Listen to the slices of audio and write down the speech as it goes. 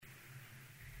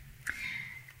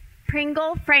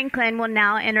Pringle Franklin will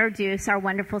now introduce our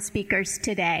wonderful speakers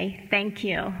today. Thank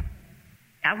you.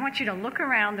 I want you to look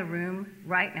around the room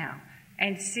right now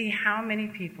and see how many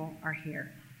people are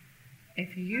here.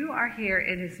 If you are here,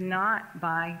 it is not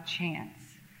by chance.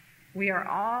 We are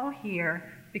all here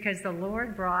because the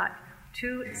Lord brought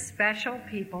two special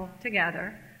people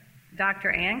together,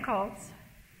 Dr. Ann Colts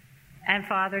and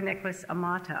Father Nicholas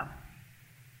Amato.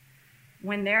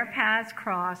 When their paths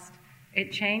crossed,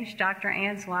 it changed Dr.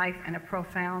 Ann's life in a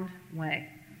profound way.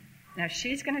 Now,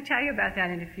 she's going to tell you about that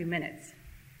in a few minutes.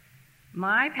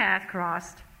 My path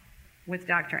crossed with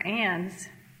Dr. Ann's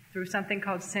through something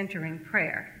called centering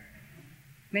prayer.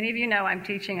 Many of you know I'm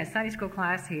teaching a Sunday school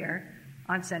class here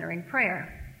on centering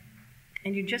prayer.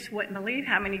 And you just wouldn't believe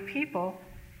how many people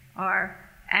are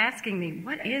asking me,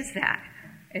 what is that?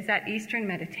 Is that Eastern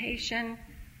meditation?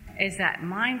 Is that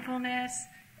mindfulness?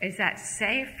 Is that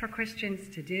safe for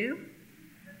Christians to do?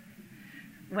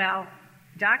 Well,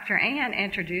 Dr. Ann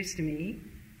introduced me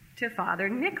to Father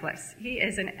Nicholas. He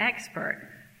is an expert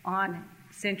on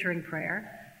centering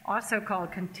prayer, also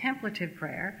called contemplative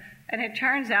prayer. And it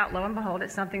turns out, lo and behold,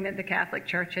 it's something that the Catholic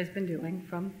Church has been doing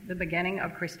from the beginning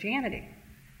of Christianity.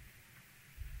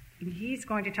 And he's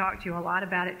going to talk to you a lot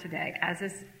about it today, as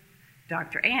is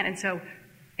Dr. Ann. And so,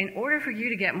 in order for you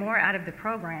to get more out of the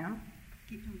program,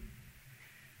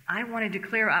 I wanted to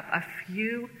clear up a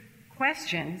few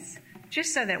questions,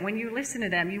 just so that when you listen to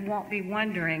them, you won't be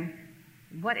wondering,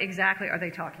 what exactly are they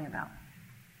talking about?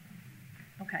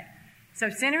 Okay, so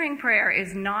centering prayer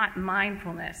is not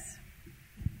mindfulness.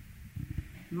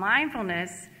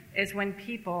 Mindfulness is when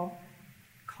people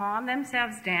calm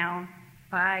themselves down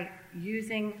by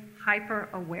using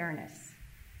hyper-awareness.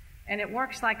 And it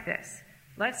works like this.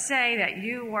 Let's say that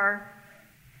you were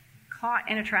caught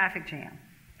in a traffic jam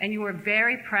and you were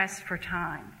very pressed for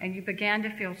time and you began to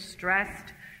feel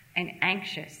stressed and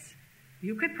anxious.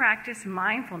 You could practice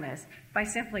mindfulness by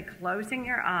simply closing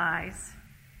your eyes,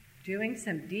 doing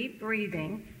some deep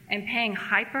breathing, and paying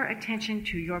hyper attention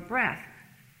to your breath.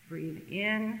 Breathe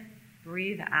in,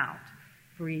 breathe out.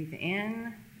 Breathe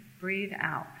in, breathe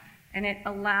out. And it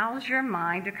allows your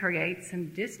mind to create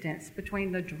some distance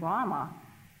between the drama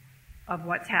of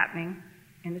what's happening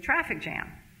in the traffic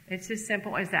jam. It's as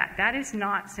simple as that. That is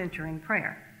not centering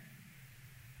prayer.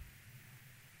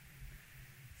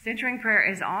 Centering prayer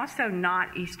is also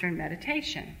not Eastern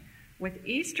meditation. With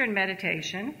Eastern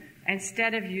meditation,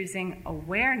 instead of using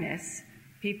awareness,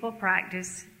 people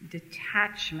practice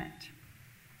detachment.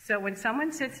 So when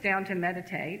someone sits down to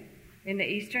meditate in the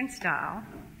Eastern style,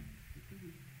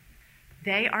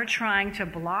 they are trying to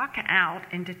block out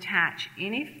and detach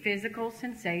any physical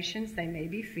sensations they may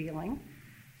be feeling.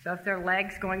 So if their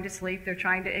leg's going to sleep, they're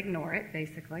trying to ignore it,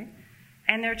 basically.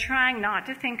 And they're trying not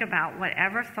to think about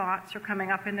whatever thoughts are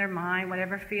coming up in their mind,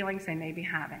 whatever feelings they may be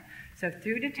having. So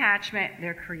through detachment,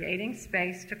 they're creating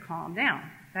space to calm down.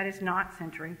 That is not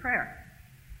centering prayer.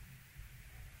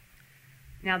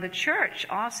 Now, the church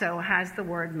also has the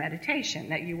word meditation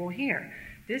that you will hear.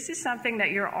 This is something that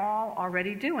you're all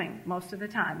already doing most of the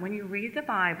time. When you read the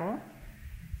Bible,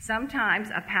 sometimes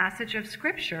a passage of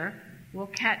Scripture will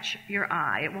catch your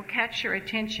eye. It will catch your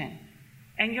attention.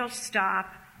 And you'll stop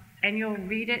and you'll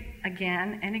read it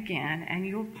again and again, and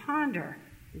you'll ponder,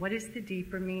 what is the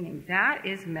deeper meaning? That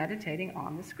is meditating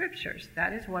on the Scriptures.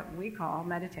 That is what we call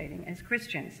meditating as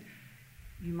Christians.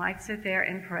 You might sit there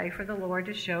and pray for the Lord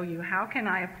to show you, how can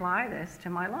I apply this to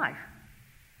my life?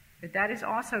 But that is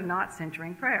also not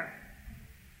centering prayer.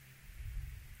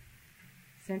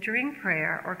 Centering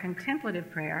prayer, or contemplative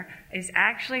prayer, is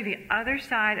actually the other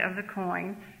side of the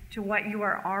coin to what you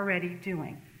are already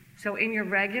doing. So in your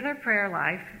regular prayer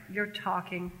life, you're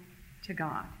talking to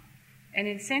God. And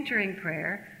in centering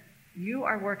prayer, you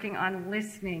are working on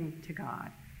listening to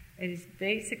God. It is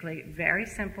basically very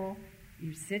simple.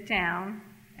 You sit down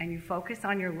and you focus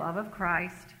on your love of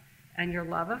Christ and your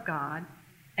love of God,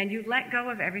 and you let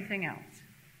go of everything else.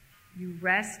 You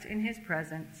rest in His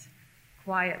presence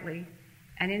quietly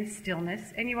and in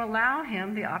stillness, and you allow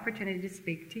Him the opportunity to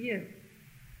speak to you.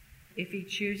 If He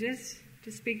chooses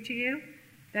to speak to you,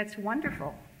 that's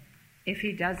wonderful. If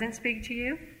He doesn't speak to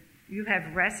you, you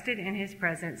have rested in His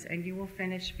presence and you will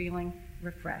finish feeling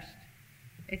refreshed.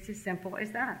 It's as simple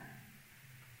as that.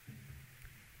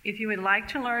 If you would like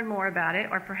to learn more about it,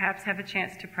 or perhaps have a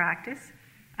chance to practice,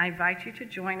 I invite you to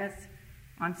join us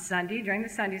on Sunday during the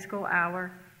Sunday school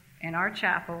hour in our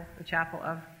chapel, the Chapel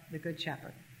of the Good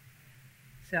Shepherd.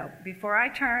 So before I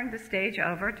turn the stage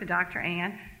over to Dr.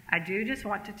 Ann, I do just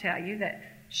want to tell you that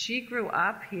she grew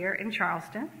up here in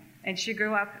Charleston, and she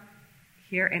grew up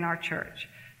here in our church.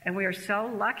 And we are so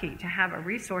lucky to have a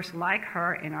resource like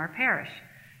her in our parish.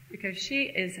 because she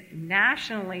is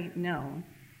nationally known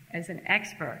as an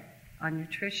expert on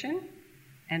nutrition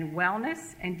and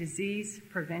wellness and disease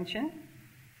prevention.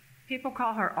 People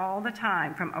call her all the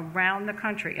time from around the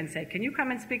country and say, "Can you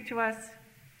come and speak to us?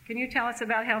 Can you tell us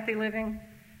about healthy living?"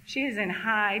 She is in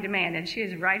high demand, and she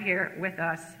is right here with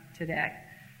us today.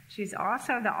 She's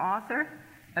also the author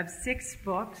of 6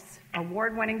 books,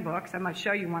 award-winning books. I'm going to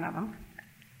show you one of them,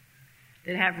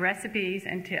 that have recipes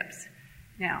and tips.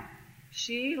 Now,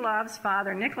 she loves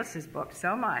Father Nicholas's book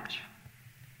so much,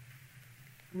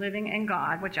 Living in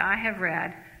God, which I have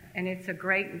read, and it's a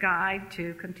great guide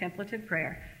to contemplative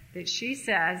prayer, that she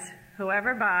says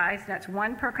whoever buys, that's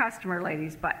one per customer,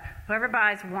 ladies, but whoever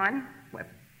buys one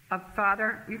of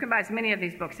Father, you can buy as many of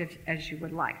these books as you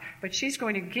would like, but she's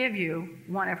going to give you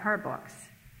one of her books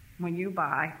when you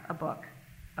buy a book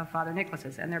of Father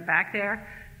Nicholas's, and they're back there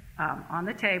on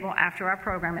the table after our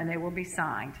program, and they will be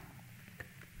signed.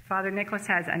 Father Nicholas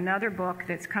has another book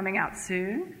that's coming out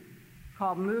soon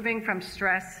called Moving from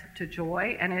Stress to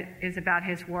Joy, and it is about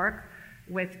his work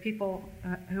with people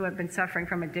who have been suffering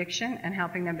from addiction and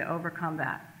helping them to overcome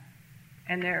that.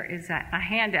 And there is a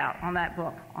handout on that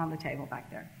book on the table back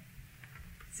there.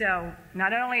 So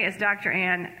not only is Dr.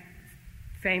 Ann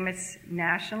famous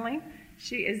nationally,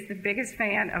 she is the biggest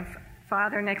fan of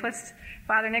Father Nicholas.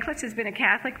 Father Nicholas has been a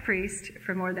Catholic priest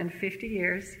for more than 50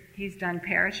 years. He's done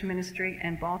parish ministry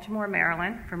in Baltimore,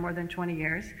 Maryland for more than 20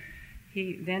 years.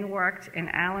 He then worked in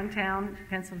Allentown,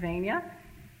 Pennsylvania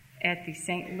at the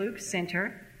St. Luke's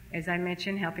Center, as I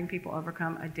mentioned, helping people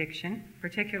overcome addiction,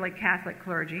 particularly Catholic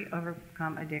clergy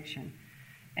overcome addiction.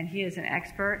 And he is an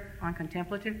expert on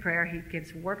contemplative prayer. He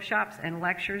gives workshops and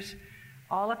lectures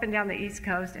all up and down the East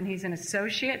Coast, and he's an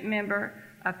associate member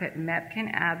up at Mepkin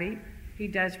Abbey. He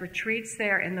does retreats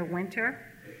there in the winter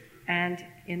and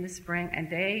in the spring, and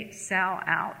they sell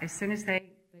out. As soon as they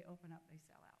open up, they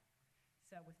sell out.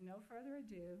 So with no further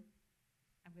ado,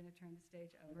 I'm going to turn the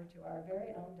stage over to our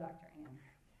very own Dr. Ann.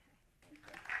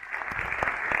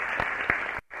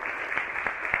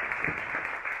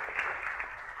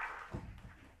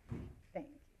 Thank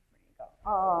you,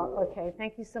 Pringle. Okay.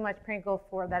 Thank you so much, Pringle,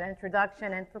 for that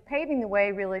introduction and for paving the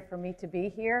way, really, for me to be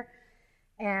here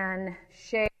and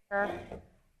share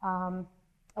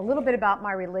a little bit about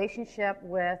my relationship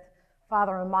with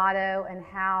Father Amato and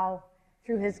how,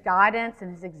 through his guidance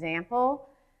and his example,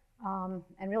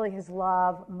 and really his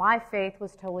love, my faith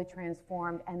was totally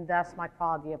transformed, and thus my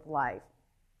quality of life.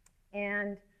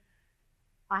 And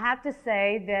I have to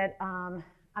say that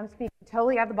I'm speaking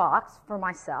totally out of the box for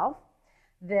myself,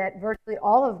 that virtually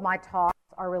all of my talks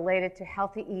are related to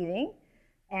healthy eating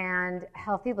and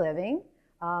healthy living.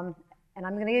 And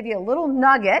I'm going to give you a little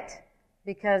nugget,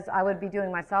 because I would be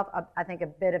doing myself, I think, a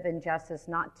bit of injustice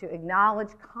not to acknowledge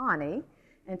Connie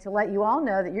and to let you all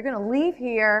know that you're going to leave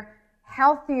here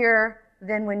healthier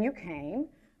than when you came,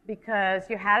 because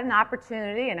you had an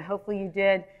opportunity, and hopefully you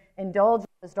did indulge in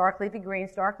those dark leafy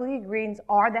greens. Dark leafy greens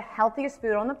are the healthiest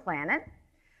food on the planet.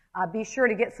 Be sure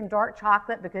to get some dark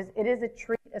chocolate, because it is a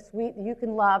treat, a sweet that you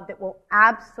can love that will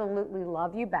absolutely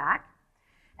love you back.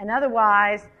 And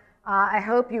otherwise, I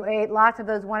hope you ate lots of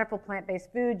those wonderful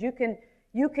plant-based foods. You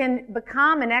can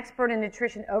become an expert in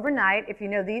nutrition overnight if you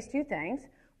know these two things.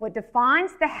 What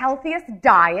defines the healthiest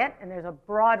diet, and there's a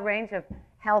broad range of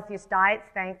healthiest diets,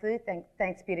 thankfully,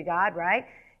 thanks be to God, right?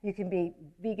 You can be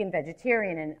vegan,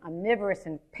 vegetarian, and omnivorous,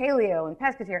 and paleo, and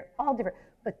pescatarian, all different.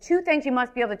 But 2 things you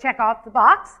must be able to check off the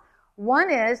box. One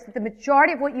is that the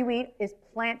majority of what you eat is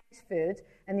plant-based foods,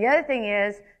 and the other thing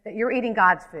is that you're eating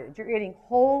God's food. You're eating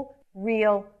whole,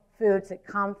 real foods that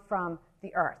come from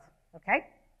the earth, okay?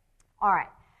 All right.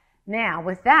 Now,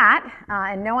 with that,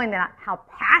 and knowing that how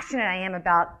passionate I am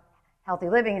about healthy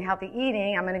living and healthy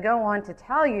eating, I'm going to go on to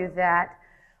tell you that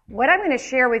what I'm going to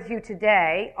share with you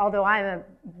today, although I'm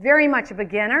very much a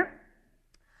beginner,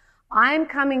 I'm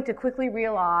coming to quickly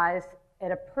realize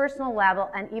at a personal level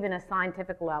and even a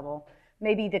scientific level,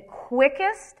 maybe the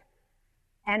quickest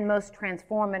and most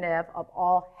transformative of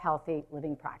all healthy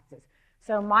living practices.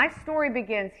 So my story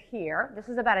begins here. This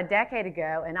is about a decade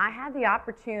ago, and I had the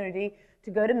opportunity to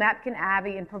go to Mepkin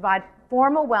Abbey and provide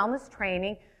formal wellness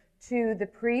training to the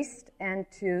priest and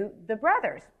to the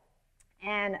brothers.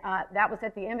 And that was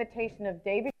at the invitation of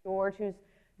David George, who's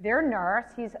their nurse.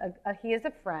 He is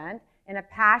a friend and a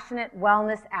passionate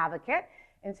wellness advocate.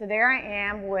 And so there I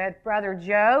am with Brother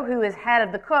Joe, who is head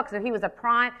of the cook. So he was the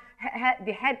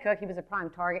head cook. He was a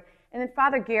prime target. And then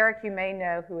Father Garrick, you may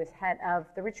know, who is head of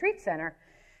the retreat center.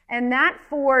 And that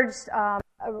forged a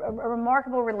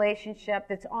remarkable relationship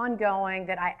that's ongoing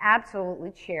that I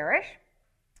absolutely cherish.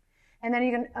 And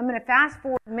then I'm going to fast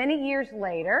forward many years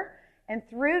later, And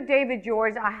through David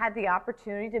George, I had the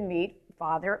opportunity to meet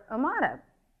Father Amato.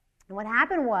 And what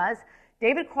happened was,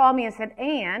 David called me and said,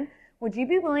 Ann, would you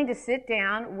be willing to sit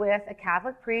down with a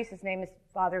Catholic priest, his name is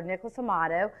Father Nicholas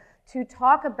Amato, to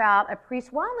talk about a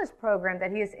priest wellness program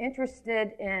that he is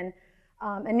interested in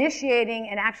initiating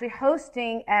and actually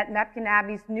hosting at Mepkin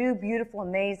Abbey's new, beautiful,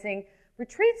 amazing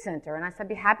retreat center. And I said, I'd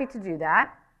be happy to do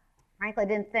that. Frankly, I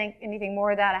didn't think anything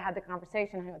more of that. I had the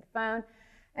conversation, I hung up the phone.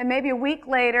 And maybe a week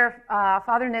later,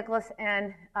 Father Nicholas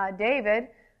and David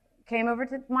came over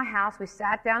to my house. We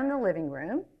sat down in the living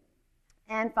room,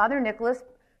 and Father Nicholas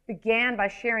began by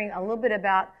sharing a little bit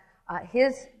about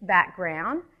his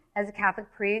background as a Catholic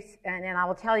priest, and I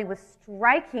will tell you with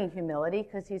striking humility,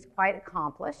 because he's quite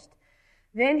accomplished.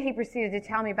 Then he proceeded to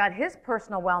tell me about his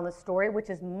personal wellness story, which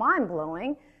is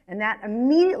mind-blowing, and that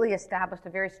immediately established a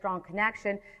very strong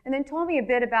connection, and then told me a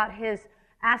bit about his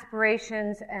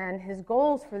aspirations and his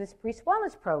goals for this priest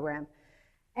wellness program.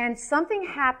 And something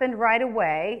happened right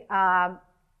away that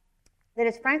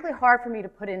is frankly hard for me to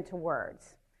put into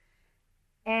words.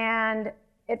 And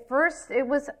at first it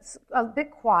was a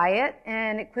bit quiet,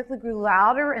 and it quickly grew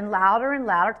louder and louder and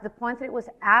louder to the point that it was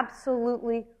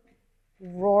absolutely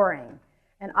roaring.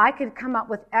 And I could come up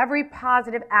with every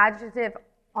positive adjective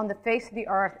on the face of the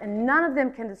earth, and none of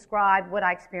them can describe what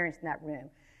I experienced in that room.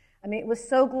 I mean, it was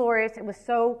so glorious, it was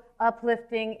so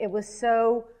uplifting, it was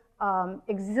so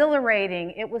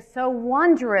exhilarating, it was so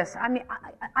wondrous. I mean,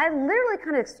 I literally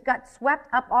kind of got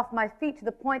swept up off my feet to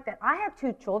the point that I have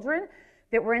 2 children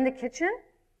that were in the kitchen,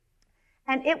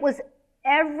 and it was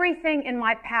everything in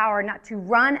my power not to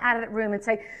run out of that room and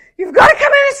say, you've got to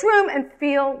come in this room and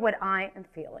feel what I am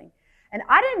feeling. And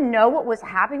I didn't know what was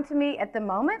happening to me at the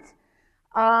moment,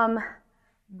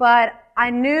 but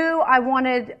I knew I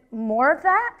wanted more of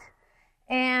that.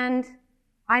 And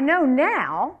I know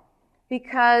now,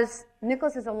 because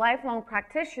Nicholas is a lifelong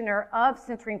practitioner of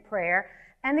centering prayer,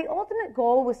 and the ultimate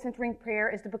goal with centering prayer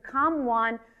is to become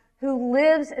one who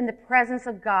lives in the presence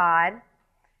of God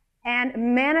and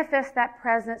manifests that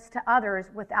presence to others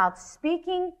without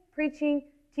speaking, preaching,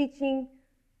 teaching,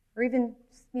 or even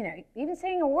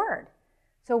saying a word.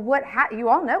 So you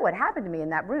all know what happened to me in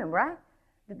that room, right?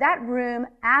 That room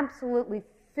absolutely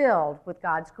filled with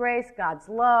God's grace, God's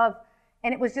love,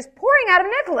 and it was just pouring out of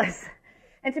Nicholas.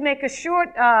 And to make a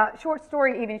short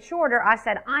story even shorter, I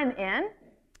said, I'm in.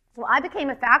 So I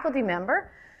became a faculty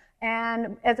member.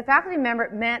 And as a faculty member,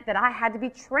 it meant that I had to be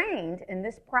trained in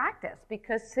this practice,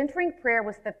 because centering prayer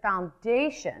was the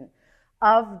foundation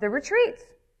of the retreats.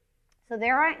 So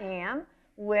there I am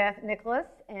with Nicholas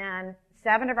and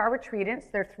 7 of our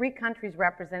retreatants. There are 3 countries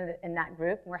represented in that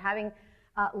group. We're having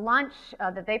lunch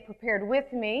that they prepared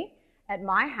with me at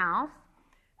my house.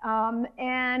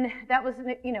 And that was,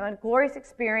 a glorious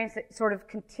experience that sort of,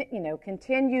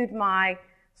 continued my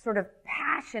sort of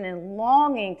passion and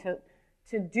longing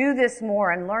to do this more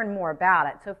and learn more about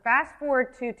it. So fast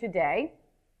forward to today,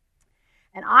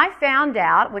 and I found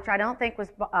out, which I don't think was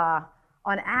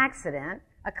on accident,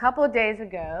 a couple of days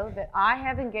ago, that I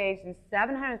have engaged in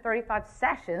 735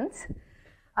 sessions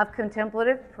of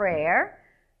contemplative prayer,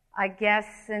 I guess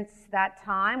since that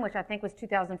time, which I think was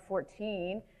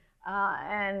 2014,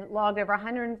 and logged over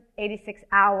 186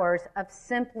 hours of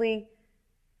simply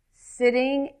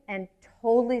sitting and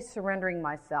totally surrendering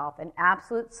myself in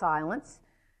absolute silence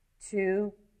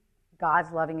to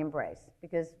God's loving embrace.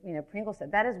 Because, Pringle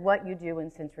said, that is what you do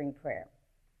in centering prayer.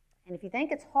 And if you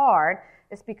think it's hard,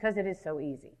 it's because it is so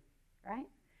easy, right?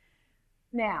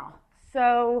 Now,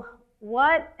 so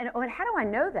how do I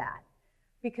know that?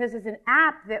 Because there's an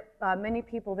app that many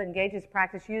people that engage in this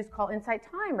practice use called Insight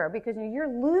Timer, because you're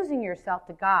losing yourself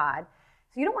to God.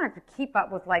 So you don't want to have to keep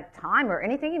up with time or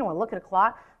anything. You don't want to look at a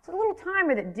clock. It's a little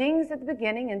timer that dings at the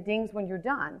beginning and dings when you're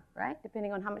done, right?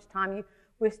 Depending on how much time you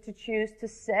wish to choose to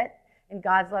sit in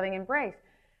God's loving embrace.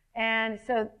 And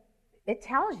so it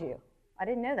tells you. I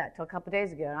didn't know that until a couple of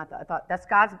days ago, and I thought that's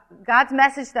God's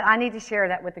message, that I need to share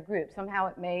that with the group. Somehow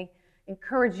it may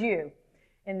encourage you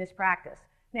in this practice.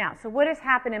 Now, so what has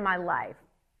happened in my life?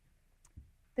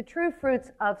 The true fruits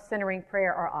of centering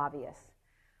prayer are obvious.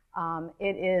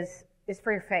 It's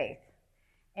for your faith.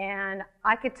 And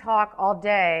I could talk all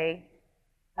day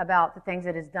about the things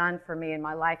it has done for me in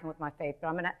my life and with my faith,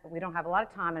 but we don't have a lot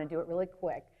of time. I'm going to do it really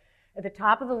quick. At the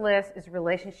top of the list is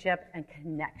relationship and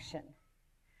connection.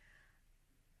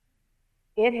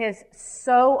 It has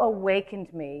so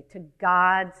awakened me to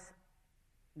God's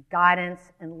guidance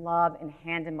and love and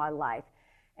hand in my life.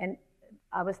 And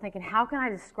I was thinking, how can I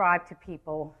describe to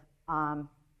people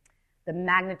the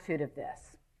magnitude of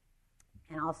this?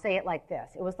 And I'll say it like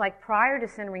this. It was like prior to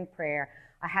centering prayer,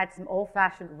 I had some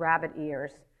old-fashioned rabbit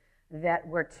ears that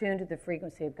were tuned to the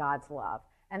frequency of God's love.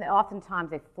 And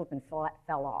oftentimes they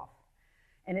fell off.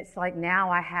 And it's like now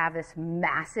I have this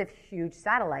massive, huge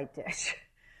satellite dish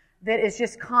that is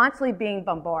just constantly being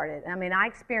bombarded. I mean, I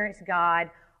experience God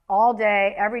all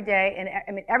day, every day, and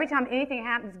I mean, every time anything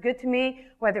happens good to me,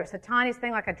 whether it's the tiniest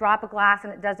thing like a drop of glass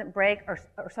and it doesn't break, or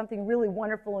something really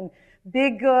wonderful and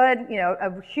big good, you know,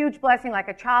 a huge blessing like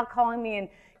a child calling me and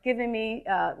giving me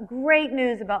great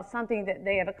news about something that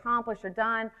they have accomplished or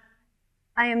done,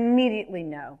 I immediately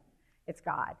know it's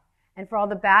God. And for all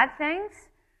the bad things,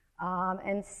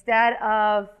 instead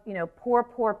of, you know, poor,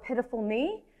 poor, pitiful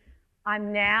me,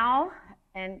 I'm now,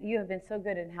 and you have been so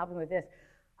good in helping with this,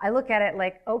 I look at it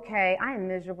like, okay, I am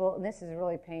miserable, and this is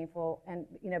really painful, and,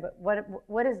 you know, but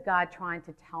what is God trying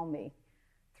to tell me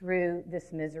through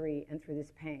this misery and through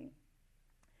this pain?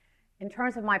 In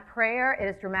terms of my prayer, it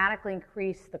has dramatically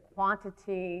increased the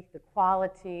quantity, the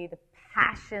quality, the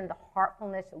passion, the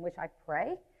heartfulness in which I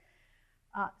pray.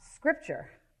 Scripture.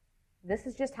 This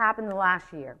has just happened the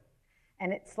last year.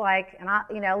 And it's like, and I,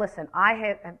 you know, listen, I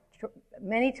have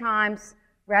many times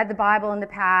read the Bible in the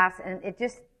past, and it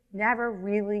just never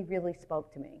really, really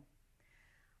spoke to me.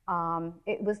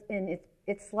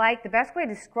 It's like, the best way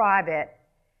to describe it,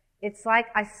 it's like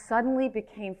I suddenly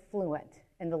became fluent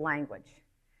in the language.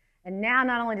 And now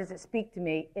not only does it speak to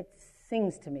me, it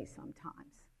sings to me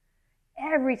sometimes.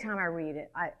 Every time I read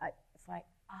it, it's like,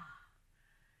 ah.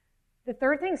 The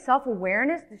third thing is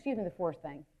self-awareness. Excuse me, the fourth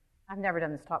thing. I've never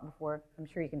done this talk before. I'm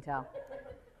sure you can tell.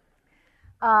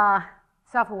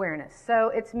 Self-awareness. So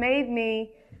it's made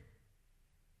me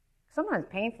sometimes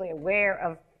painfully aware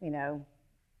of, you know,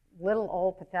 little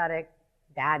old pathetic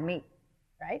bad me,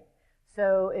 right?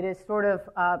 So it is sort of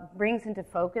brings into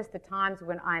focus the times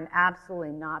when I'm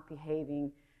absolutely not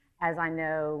behaving as I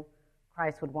know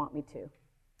Christ would want me to.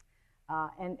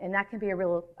 And that can be a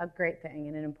great thing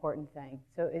and an important thing.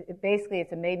 So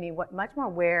it's made me much more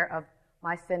aware of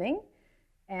my sinning,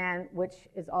 and which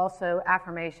is also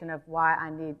affirmation of why I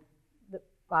need the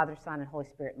Father, Son, and Holy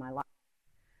Spirit in my life.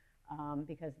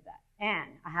 Because of that.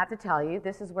 And I have to tell you,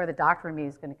 this is where the doctor in me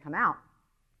is going to come out.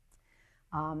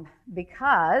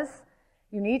 Because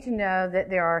you need to know that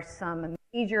there are some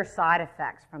major side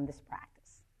effects from this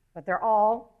practice. But they're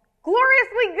all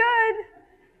gloriously good.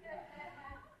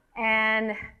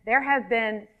 And there have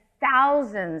been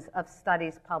thousands of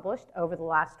studies published over the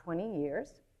last 20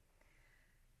 years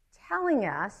telling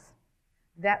us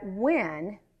that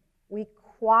when we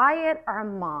quiet our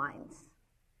minds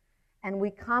and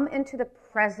we come into the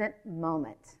present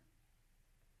moment,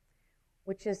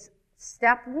 which is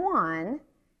step one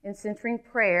in centering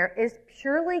prayer, is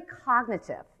purely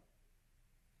cognitive.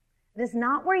 It is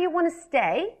not where you want to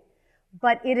stay,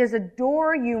 but it is a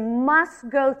door you must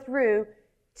go through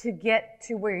to get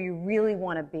to where you really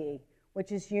want to be,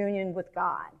 which is union with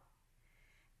God.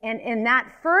 And in that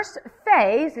first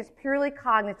phase, it's purely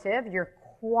cognitive. You're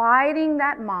quieting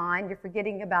that mind. You're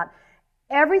forgetting about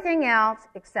everything else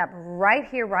except right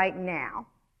here, right now.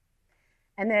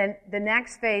 And then the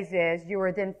next phase is you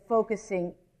are then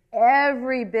focusing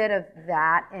every bit of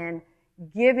that and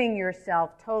giving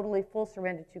yourself totally full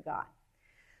surrender to God.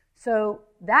 So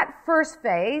that first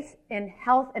phase in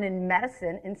health and in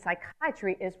medicine, in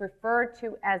psychiatry, is referred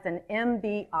to as an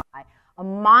MBI, a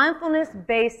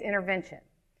mindfulness-based intervention.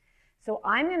 So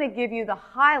I'm going to give you the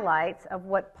highlights of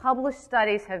what published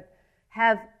studies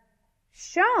have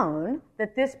shown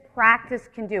that this practice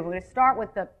can do. We're going to start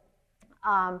with the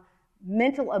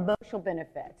mental emotional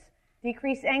benefits.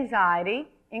 Decreased anxiety,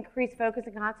 increased focus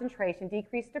and concentration,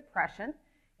 decreased depression,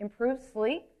 improved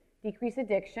sleep, decreased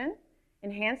addiction,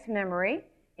 enhanced memory,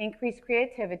 increased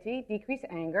creativity, decreased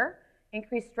anger,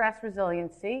 increased stress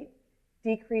resiliency,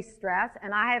 decreased stress.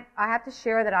 And I have to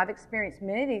share that I've experienced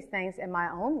many of these things in my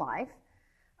own life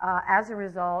as a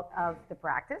result of the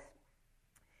practice.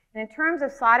 And in terms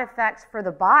of side effects for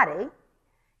the body,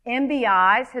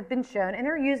 MBIs have been shown, and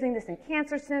they're using this in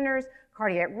cancer centers,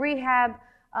 cardiac rehab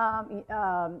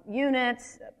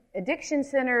units, addiction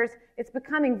centers. It's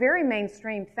becoming very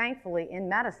mainstream, thankfully, in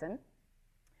medicine.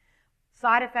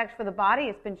 Side effects for the body,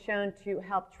 it's been shown to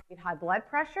help treat high blood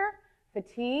pressure,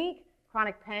 fatigue,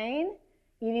 chronic pain,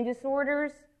 eating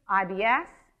disorders, IBS,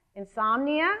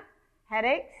 insomnia,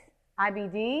 headaches,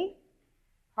 IBD,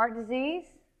 heart disease,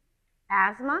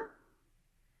 asthma.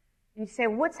 And you say,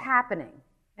 what's happening?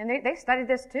 And they studied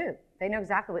this too. They know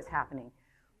exactly what's happening.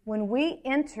 When we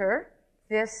enter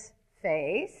this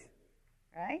phase,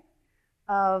 right,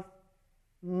 of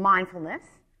mindfulness,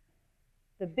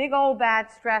 the big old bad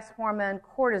stress hormone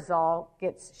cortisol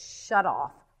gets shut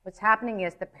off. What's happening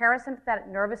is the parasympathetic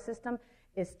nervous system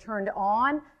is turned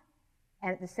on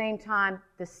and at the same time,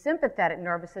 the sympathetic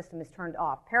nervous system is turned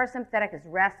off. Parasympathetic is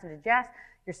rest and digest.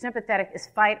 Your sympathetic is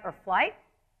fight or flight.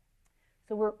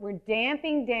 So we're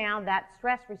damping down that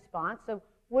stress response. So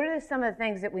what are some of the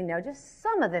things that we know? Just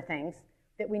some of the things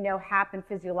that we know happen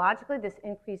physiologically. This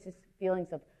increases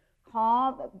feelings of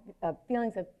calm,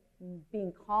 feelings of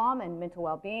being calm and mental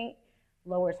well-being,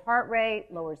 lowers heart rate,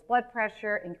 lowers blood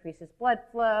pressure, increases blood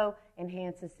flow,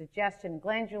 enhances digestion and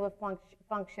glandular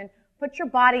function, puts your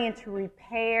body into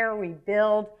repair,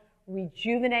 rebuild,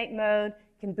 rejuvenate mode,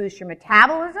 can boost your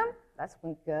metabolism. That's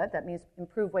good. That means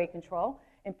improve weight control,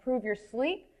 improve your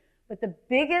sleep. But the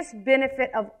biggest benefit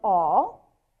of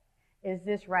all is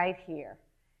this right here.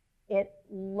 It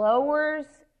lowers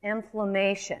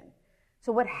inflammation.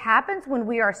 So what happens when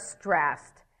we are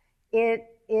stressed, it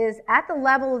is at the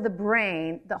level of the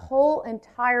brain, the whole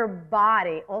entire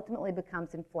body ultimately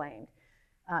becomes inflamed.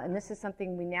 And this is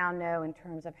something we now know in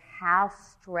terms of how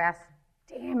stress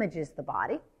damages the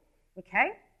body,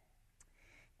 okay?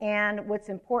 And what's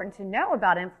important to know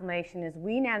about inflammation is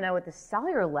we now know at the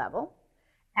cellular level,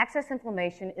 excess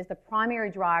inflammation is the primary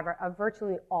driver of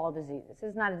virtually all diseases.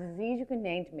 This is not a disease you can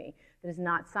name to me that is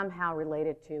not somehow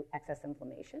related to excess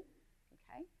inflammation,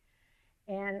 okay?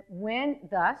 And when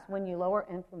you lower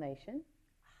inflammation,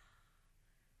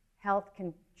 health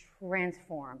can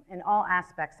transform in all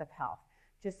aspects of health,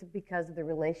 just because of the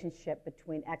relationship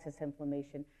between excess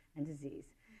inflammation and disease.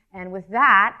 And with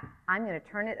that, I'm going to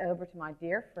turn it over to my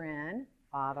dear friend,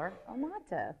 Father Amato.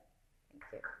 Thank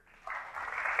you.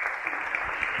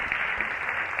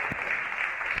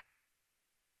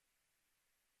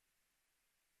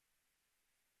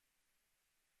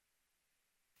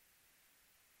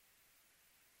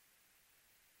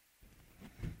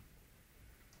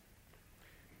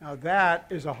 Now that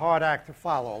is a hard act to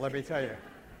follow, let me tell you.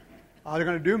 I'm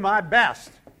going to do my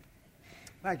best.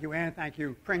 Thank you, Ann. Thank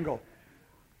you, Pringle.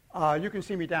 You can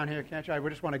see me down here, can't you? I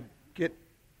just want to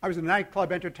I was a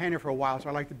nightclub entertainer for a while, so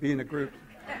I like to be in a group.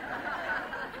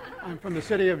 I'm from the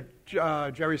city of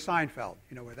Jerry Seinfeld.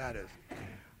 You know where that is.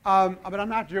 But I'm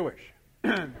not Jewish.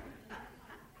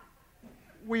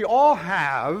 We all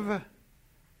have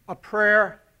a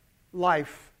prayer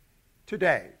life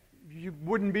today. You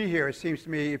wouldn't be here, it seems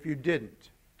to me, if you didn't.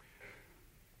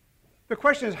 The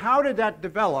question is, how did that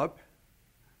develop?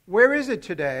 Where is it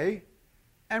today?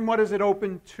 And what is it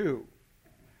open to?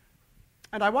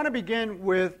 And I want to begin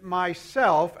with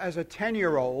myself as a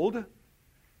 10-year-old,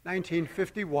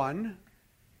 1951,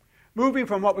 moving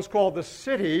from what was called the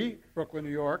city, Brooklyn,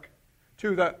 New York,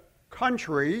 to the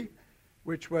country,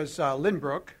 which was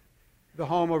Lynbrook, the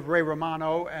home of Ray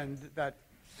Romano and that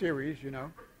series, you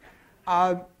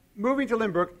know. Moving to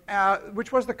Lynbrook,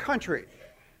 which was the country.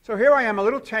 So here I am, a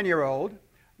little 10-year-old,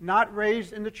 not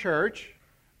raised in the church.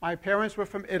 My parents were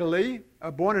from Italy,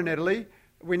 born in Italy.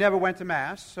 We never went to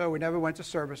Mass, so we never went to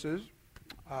services.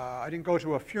 I didn't go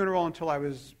to a funeral until I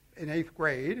was in 8th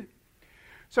grade.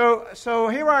 So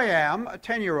here I am, a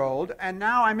 10-year-old, and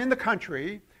now I'm in the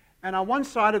country, and on one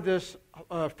side of this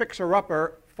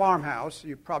fixer-upper farmhouse,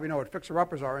 you probably know what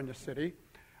fixer-uppers are in this city,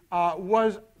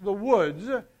 was the woods,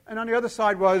 and on the other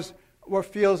side were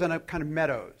fields and kind of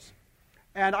meadows.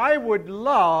 And I would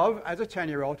love, as a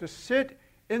 10-year-old, to sit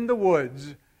in the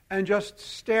woods and just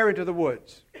stare into the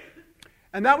woods.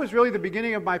 And that was really the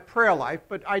beginning of my prayer life,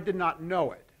 but I did not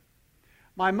know it.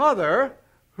 My mother,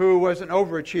 who was an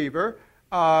overachiever,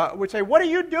 would say, "What are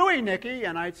you doing, Nikki?"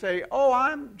 And I'd say, "Oh,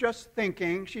 I'm just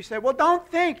thinking." She said, "Well, don't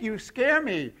think. You scare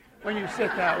me when you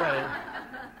sit that way.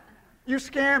 You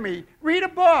scare me. Read a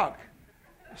book."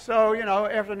 So,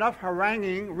 after enough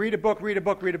haranguing, read a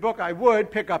book, I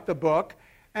would pick up the book.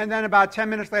 And then about 10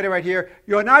 minutes later I'd hear,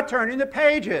 "You're not turning the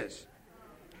pages."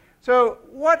 So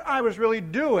what I was really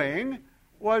doing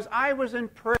was I was in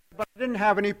prayer, but I didn't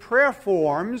have any prayer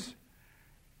forms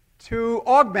to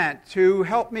augment, to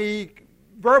help me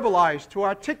verbalize, to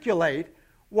articulate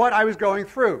what I was going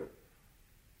through.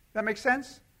 That makes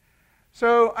sense?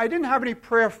 So I didn't have any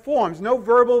prayer forms, no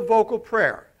verbal vocal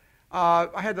prayer.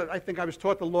 I think I was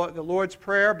taught the Lord's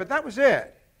Prayer, but that was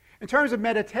it. In terms of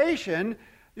meditation,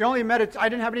 I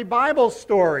didn't have any Bible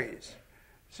stories.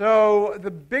 So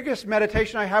the biggest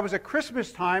meditation I had was at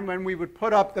Christmas time when we would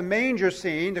put up the manger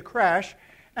scene, the creche,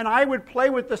 and I would play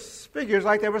with the figures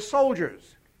like they were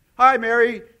soldiers. "Hi,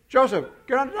 Mary, Joseph,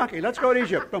 get on the donkey, let's go to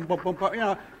Egypt." Boom, boom, boom,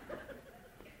 boom,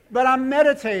 But I'm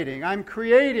meditating. I'm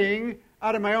creating,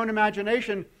 out of my own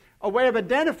imagination, a way of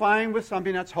identifying with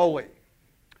something that's holy.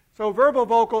 So verbal,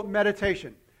 vocal,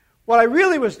 meditation. What I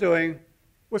really was doing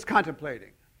was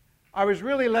contemplating. I was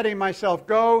really letting myself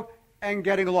go and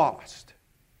getting lost.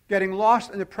 Getting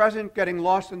lost in the present, getting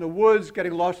lost in the woods,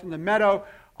 getting lost in the meadow.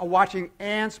 watching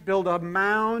ants build a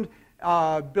mound,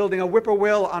 building a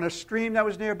whippoorwill on a stream that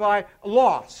was nearby.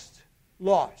 Lost.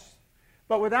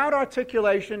 But without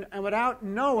articulation and without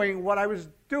knowing what I was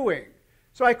doing.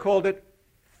 So I called it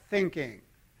thinking.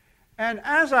 And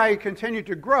as I continued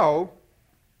to grow,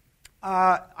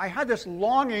 I had this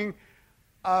longing.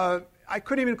 I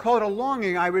couldn't even call it a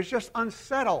longing. I was just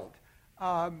unsettled.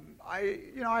 I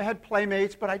had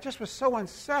playmates, but I just was so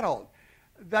unsettled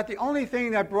that the only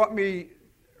thing that brought me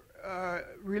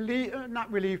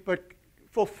not relief, but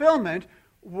fulfillment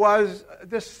was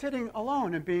this sitting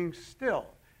alone and being still.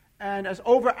 And as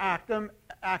overactive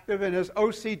and as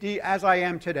OCD as I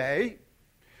am today,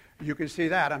 you can see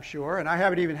that, I'm sure, and I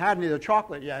haven't even had any of the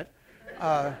chocolate yet.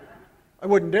 I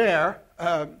wouldn't dare.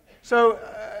 So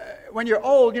when you're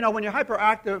old, when you're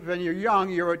hyperactive and you're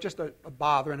young, you're just a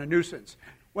bother and a nuisance.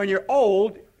 When you're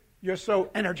old, you're so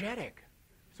energetic.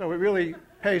 So it really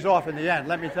pays off in the end,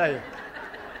 let me tell you.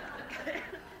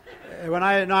 When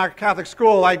in our Catholic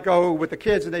school, I'd go with the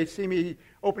kids and they'd see me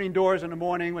opening doors in the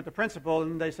morning with the principal,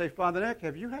 and they say, "Father Nick,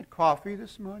 have you had coffee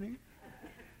this morning?"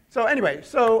 So anyway,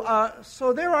 so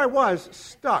there I was,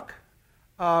 stuck,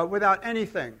 without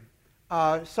anything.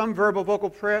 Some verbal vocal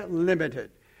prayer,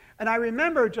 limited. And I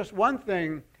remember just one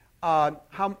thing,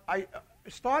 how I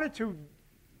started to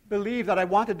believe that I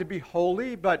wanted to be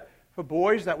holy, but for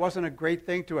boys that wasn't a great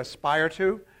thing to aspire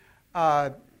to.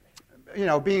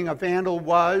 Being a vandal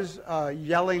was,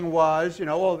 yelling was,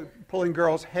 pulling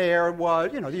girls' hair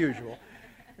was, the usual,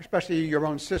 especially your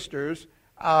own sisters.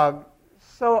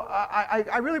 So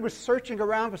I really was searching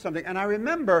around for something, and I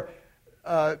remember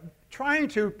trying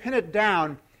to pin it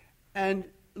down and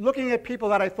looking at people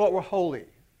that I thought were holy.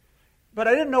 But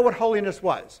I didn't know what holiness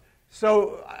was.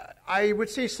 So I would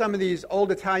see some of these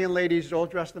old Italian ladies all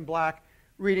dressed in black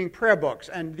reading prayer books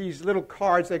and these little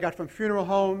cards they got from funeral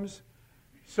homes.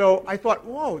 So I thought,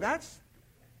 whoa,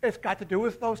 it's got to do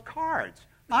with those cards.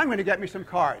 I'm going to get me some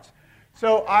cards.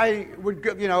 So I would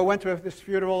go, went to this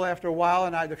funeral after a while,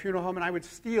 and the funeral home, and I would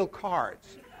steal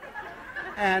cards.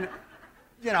 And,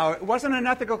 it wasn't an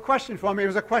ethical question for me. It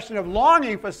was a question of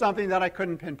longing for something that I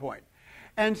couldn't pinpoint.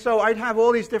 And so I'd have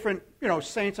all these different,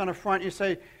 saints on the front,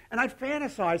 and I'd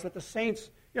fantasize that the saints,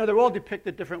 they're all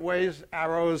depicted different ways,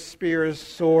 arrows, spears,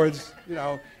 swords,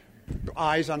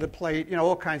 eyes on the plate,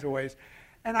 all kinds of ways.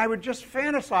 And I would just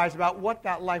fantasize about what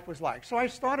that life was like. So I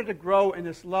started to grow in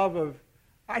this love of,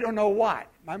 I don't know what.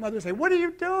 My mother would say, "What are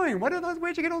you doing? What are those?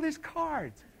 Where'd you get all these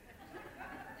cards?"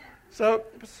 So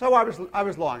I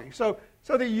was longing. So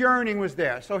the yearning was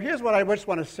there. So here's what I just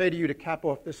want to say to you to cap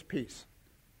off this piece.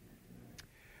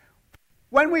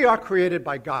 When we are created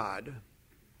by God,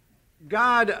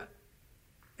 God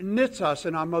knits us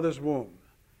in our mother's womb.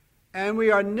 And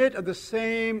we are knit of the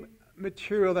same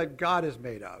material that God is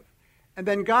made of. And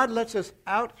then God lets us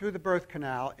out through the birth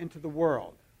canal into the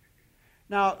world.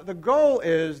 Now, the goal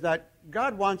is that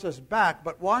God wants us back,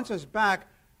 but wants us back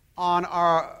on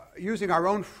using our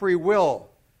own free will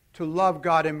to love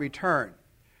God in return.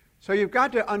 So you've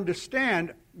got to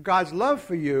understand God's love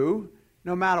for you,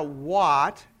 no matter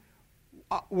what,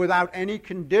 without any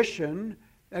condition,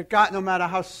 that God, no matter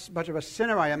how much of a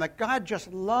sinner I am, that God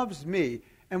just loves me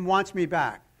and wants me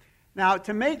back. Now,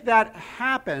 to make that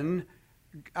happen,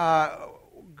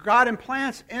 God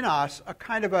implants in us a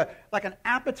kind of like an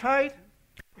appetite,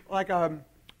 like a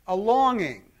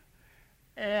longing.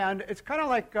 And it's kind of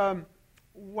like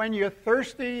when you're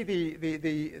thirsty,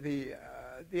 the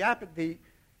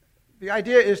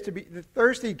idea is to be, the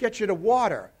thirsty gets you to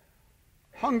water.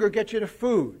 Hunger gets you to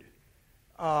food.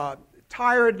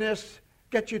 Tiredness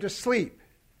gets you to sleep.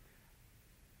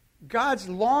 God's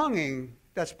longing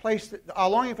our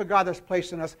longing for God that's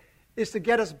placed in us is to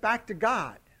get us back to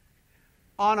God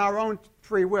on our own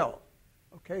free will.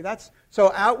 Okay,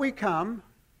 so out we come.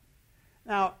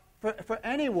 Now,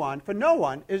 for no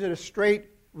one is it a straight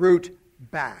route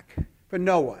back. For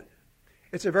no one.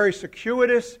 It's a very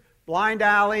circuitous, blind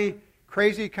alley,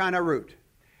 crazy kind of route.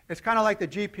 It's kind of like the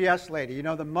GPS lady,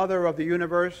 the mother of the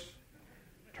universe.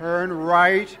 Turn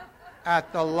right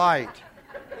at the light.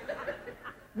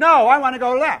 No, I want to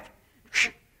go left.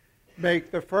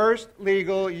 Make the first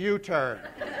legal U-turn.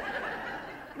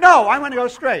 No, I want to go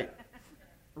straight.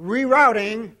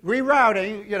 Rerouting,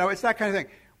 it's that kind of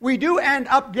thing. We do end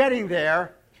up getting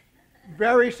there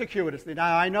very circuitously.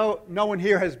 Now, I know no one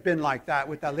here has been like that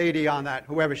with that lady on that,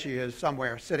 whoever she is,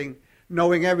 somewhere, sitting,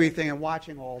 knowing everything and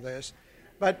watching all this.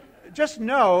 But just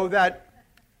know that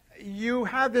you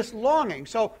have this longing.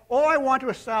 So all I want to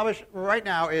establish right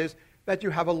now is that you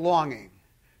have a longing.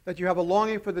 That you have a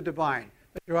longing for the divine.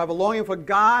 That you have a longing for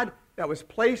God that was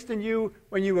placed in you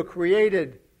when you were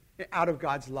created out of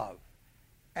God's love.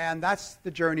 and that's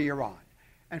the journey you're on.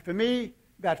 And for me,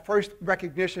 that first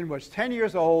recognition was 10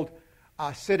 years old,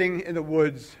 sitting in the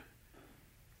woods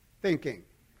thinking.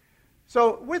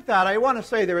 So with that, I want to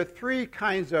say there are three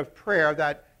kinds of prayer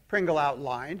that Pringle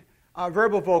outlined.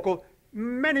 Verbal, vocal.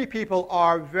 Many people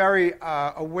are very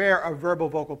aware of verbal,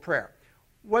 vocal prayer.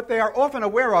 What they are often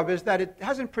aware of is that it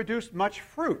hasn't produced much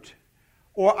fruit.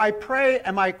 Or I pray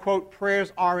and my, quote,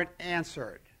 prayers aren't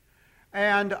answered.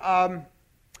 And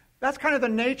that's kind of the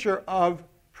nature of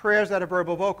prayers that are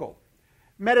verbal, vocal.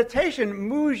 Meditation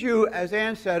moves you, as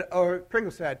Ann said, or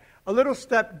Pringle said, a little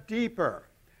step deeper.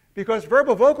 Because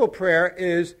verbal, vocal prayer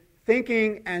is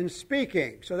thinking and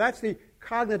speaking. So that's the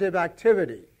cognitive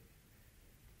activity.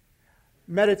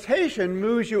 Meditation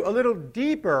moves you a little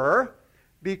deeper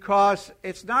because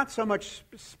it's not so much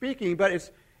speaking, but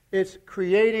it's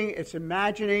creating, it's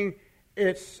imagining,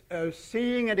 it's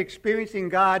seeing and experiencing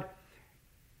God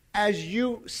as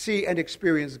you see and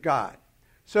experience God.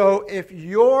 So if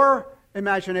your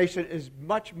imagination is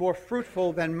much more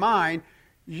fruitful than mine,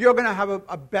 you're going to have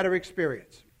a better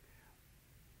experience.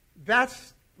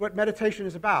 That's what meditation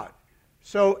is about.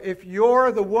 So if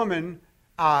you're the woman,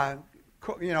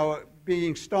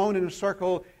 being stoned in a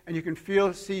circle, and you can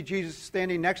see Jesus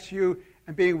standing next to you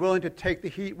and being willing to take the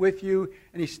heat with you,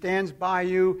 and he stands by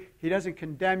you, he doesn't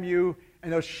condemn you,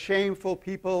 and those shameful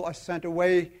people are sent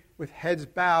away with heads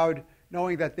bowed,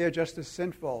 knowing that they're just as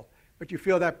sinful. But you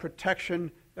feel that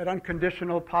protection, that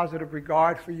unconditional positive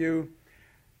regard for you.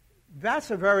 That's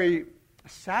a very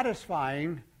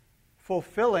satisfying,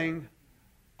 fulfilling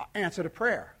answer to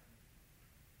prayer.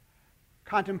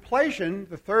 Contemplation,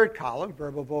 the third column,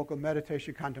 verbal, vocal,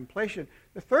 meditation, contemplation,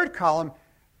 the third column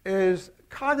is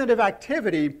cognitive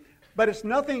activity, but it's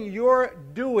nothing you're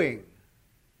doing.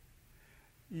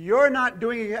 You're not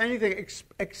doing anything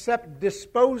except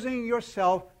disposing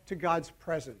yourself to God's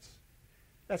presence.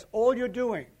 That's all you're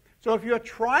doing. So if you're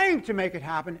trying to make it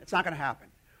happen, it's not going to happen.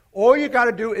 All you got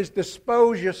to do is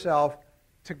dispose yourself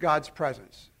to God's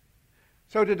presence.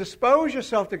 So to dispose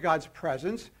yourself to God's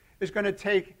presence is going to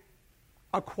take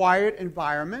a quiet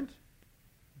environment,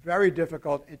 very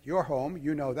difficult at your home,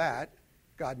 you know that,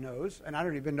 God knows, and I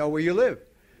don't even know where you live.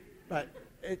 But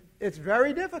it's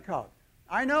very difficult.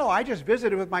 I know, I just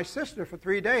visited with my sister for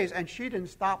 3 days, and she didn't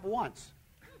stop once.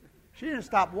 She didn't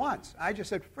stop once. I just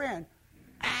said, Fran,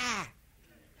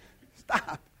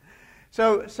 stop.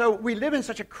 So we live in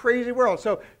such a crazy world.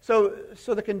 So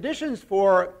the conditions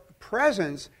for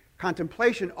presence,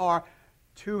 contemplation, are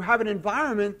to have an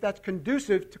environment that's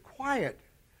conducive to quiet,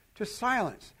 to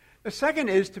silence. The second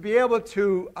is to be able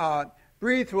to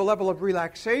breathe through a level of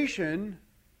relaxation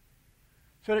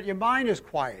so that your mind is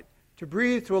quiet, to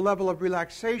breathe through a level of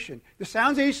relaxation. This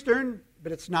sounds Eastern,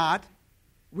 but it's not.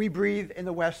 We breathe in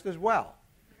the West as well,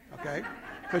 okay?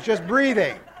 So it's just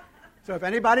breathing. So if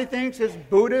anybody thinks it's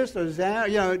Buddhist or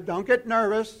Zen, don't get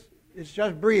nervous. It's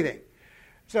just breathing.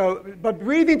 But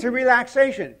breathing to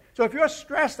relaxation. So if you're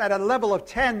stressed at a level of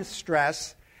 10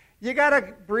 stress, you got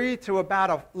to breathe to about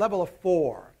a level of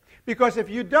 4. Because if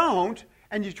you don't,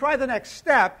 and you try the next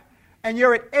step, and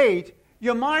you're at 8,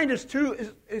 your mind is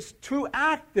too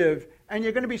active, and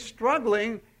you're going to be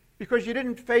struggling because you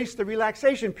didn't face the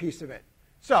relaxation piece of it.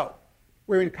 So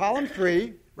we're in column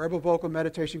 3, verbal, vocal,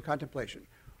 meditation, contemplation.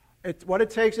 What it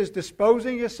takes is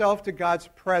disposing yourself to God's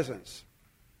presence.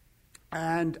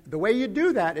 And the way you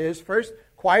do that is, first,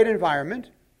 quiet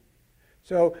environment.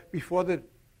 So before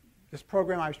this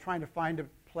program, I was trying to find a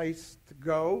place to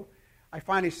go. I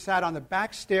finally sat on the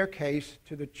back staircase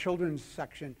to the children's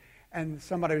section, and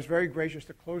somebody was very gracious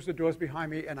to close the doors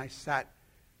behind me, and I sat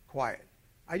quiet.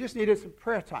 I just needed some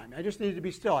prayer time. I just needed to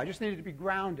be still. I just needed to be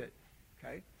grounded.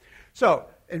 Okay? So,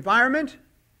 environment,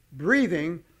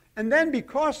 breathing, and then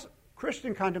because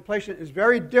Christian contemplation is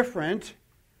very different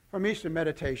from Eastern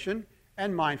meditation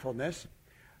and mindfulness,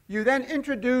 you then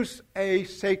introduce a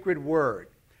sacred word.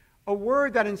 A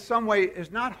word that in some way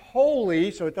is not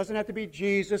holy, so it doesn't have to be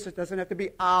Jesus, it doesn't have to be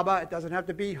Abba, it doesn't have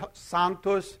to be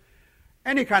Sanctus,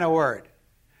 any kind of word.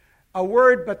 A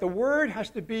word, but the word has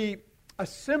to be a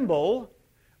symbol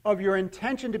of your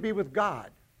intention to be with God.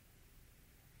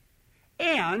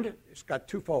 And, it's got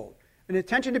twofold, an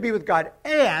intention to be with God,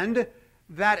 and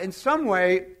that in some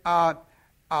way,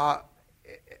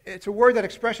 it's a word that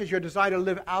expresses your desire to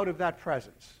live out of that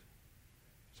presence.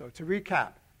 So to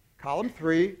recap, column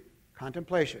 3,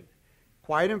 contemplation.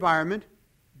 Quiet environment,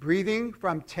 breathing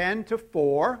from 10 to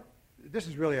 4. This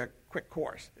is really a quick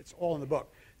course. It's all in the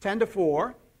book. 10 to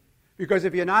 4. Because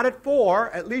if you're not at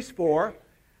 4, at least 4,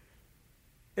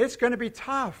 it's going to be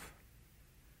tough.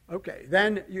 Okay,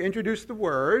 then you introduce the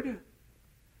word.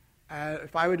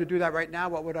 If I were to do that right now,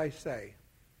 what would I say?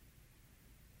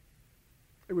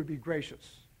 it would be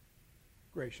gracious.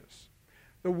 Gracious.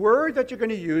 The word that you're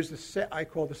going to use, I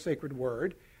call the sacred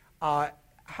word,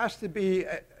 has to be,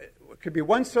 it could be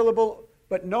one syllable,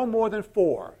 but no more than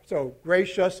 4. So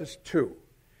gracious is 2.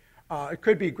 It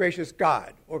could be gracious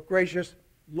God or gracious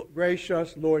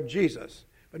Lord Jesus,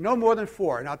 but no more than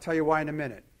 4, and I'll tell you why in a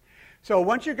minute. So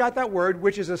once you got that word,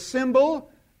 which is a symbol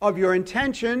of your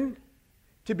intention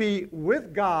to be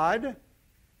with God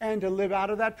and to live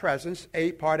out of that presence,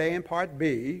 part A and part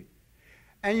B,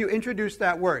 and you introduce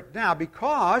that word. Now,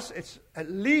 because it's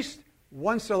at least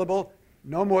 1 syllable,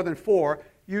 no more than 4,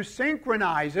 you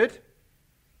synchronize it.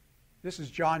 This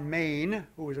is John Maine,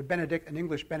 who was an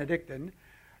English Benedictine.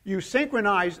 You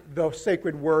synchronize the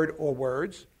sacred word or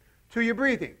words to your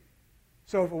breathing.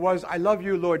 So if it was, I love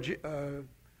you, Lord,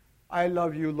 I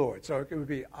love you, Lord. So it would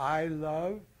be, I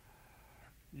love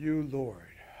you, Lord.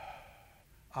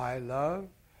 I love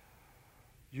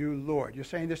you, Lord. You're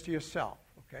saying this to yourself,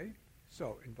 okay?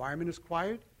 So environment is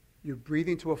quiet. You're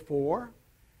breathing to a 4,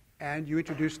 and you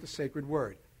introduce the sacred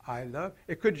word. I love.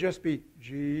 It could just be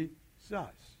Jesus,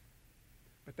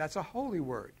 but that's a holy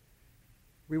word.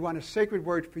 We want a sacred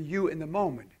word for you in the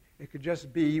moment. It could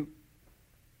just be,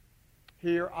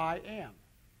 here I am.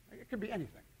 It could be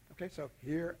anything. Okay, so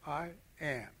here I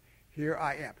am. Here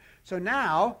I am. So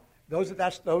now, those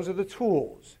are the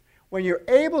tools. When you're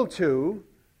able to,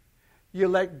 you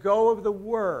let go of the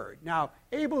word. Now,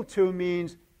 able to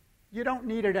means you don't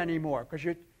need it anymore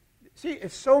because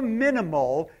it's so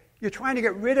minimal. You're trying to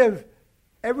get rid of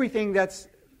everything that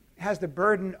has the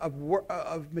burden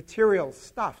of material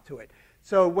stuff to it.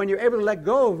 So when you're able to let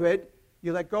go of it,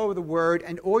 you let go of the word,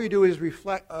 and all you do is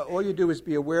reflect. All you do is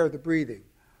be aware of the breathing.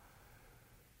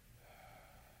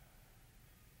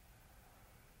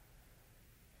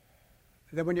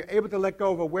 And then when you're able to let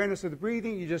go of awareness of the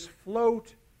breathing, you just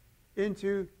float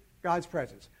into God's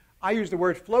presence. I use the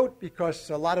word float because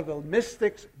a lot of the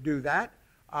mystics do that.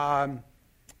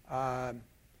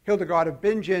 Hildegard of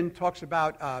Bingen talks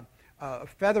about a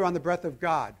feather on the breath of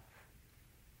God.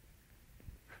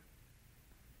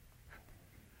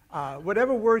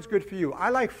 Whatever word's good for you. I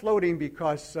like floating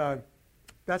because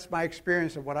that's my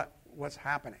experience of what's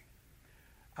happening.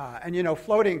 And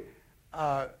floating,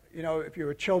 if you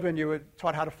were children, you were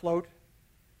taught how to float.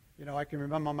 I can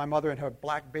remember my mother in her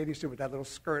black bathing suit with that little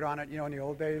skirt on it, in the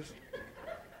old days.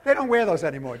 They don't wear those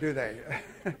anymore, do they?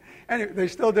 Anyway, they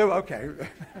still do? Okay.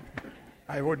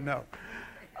 I wouldn't know.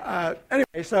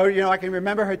 Anyway, so, I can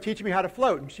remember her teaching me how to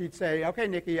float. And she'd say, okay,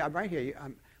 Nikki, I'm right here.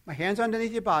 My hand's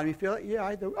underneath your bottom. You feel it? Yeah,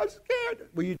 I do. I'm scared.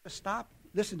 Will you just stop?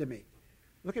 Listen to me.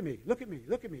 Look at me. Look at me.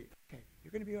 Look at me. Okay,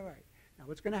 you're going to be all right. Now,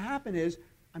 what's going to happen is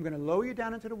I'm going to lower you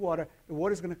down into the water. The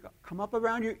water's going to come up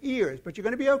around your ears, but you're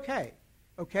going to be okay.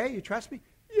 Okay? You trust me?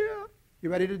 Yeah. You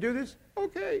ready to do this?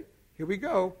 Okay. Here we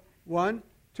go. 1,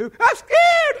 2. I'm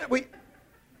scared!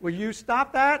 Will you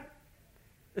stop that?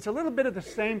 It's a little bit of the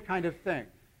same kind of thing.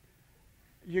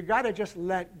 You got to just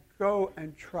let go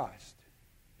and trust,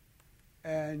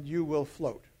 and you will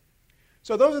float.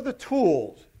 So those are the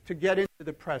tools to get into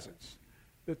the presence.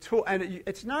 It's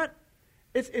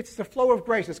the flow of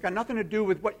grace. It's got nothing to do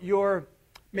with what you're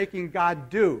making God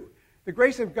do. The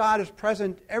grace of God is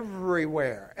present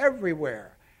everywhere,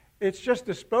 everywhere. It's just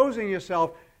disposing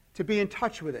yourself to be in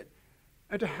touch with it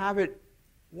and to have it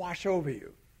wash over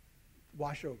you.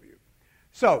 Wash over you.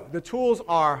 So the tools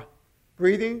are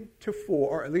breathing to 4,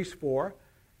 or at least 4,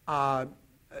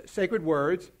 sacred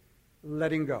words,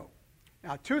 letting go.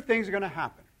 Now, 2 things are going to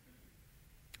happen.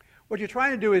 What you're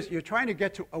trying to do is you're trying to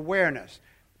get to awareness.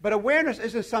 But awareness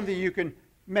isn't something you can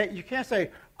make. You can't say,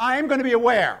 I'm going to be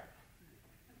aware.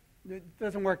 It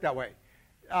doesn't work that way.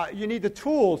 You need the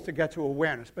tools to get to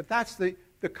awareness, but that's the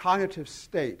cognitive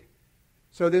state.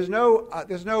 So there's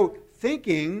no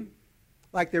thinking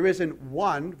like there is in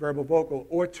 1, verbal vocal,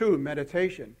 or 2,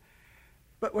 meditation.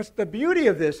 But what's the beauty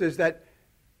of this is that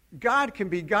God can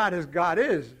be God as God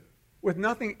is with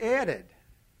nothing added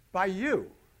by you,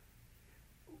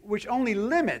 which only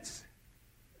limits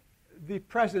the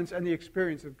presence and the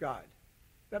experience of God.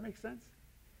 Does that make sense?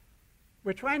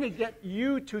 We're trying to get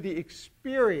you to the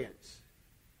experience.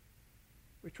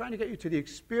 We're trying to get you to the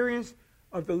experience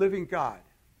of the living God.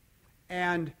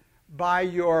 And by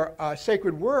your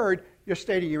sacred word, you're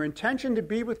stating your intention to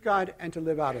be with God and to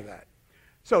live out of that.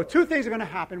 So 2 things are going to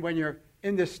happen when you're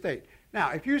in this state. Now,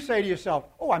 if you say to yourself,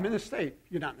 oh, I'm in this state,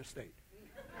 you're not in this state.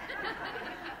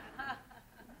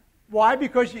 Why?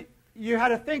 Because you had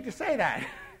to think to say that.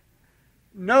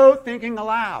 No thinking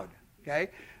aloud. Okay?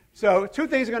 So 2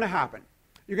 things are going to happen.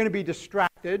 You're going to be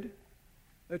distracted.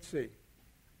 Let's see.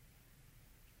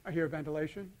 I hear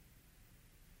ventilation.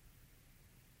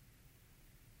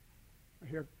 I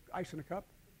hear ice in a cup?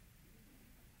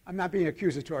 I'm not being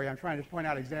accusatory. I'm trying to point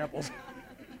out examples.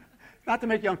 Not to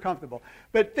make you uncomfortable.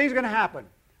 But things are going to happen.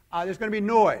 There's going to be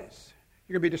noise.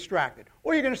 You're going to be distracted.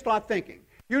 Or you're going to start thinking.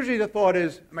 Usually the thought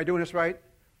is, am I doing this right?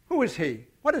 Who is he?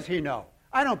 What does he know?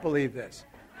 I don't believe this.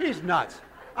 He's nuts.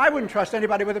 I wouldn't trust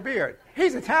anybody with a beard.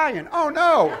 He's Italian. Oh,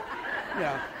 no.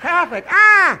 Catholic.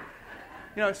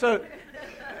 So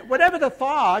whatever the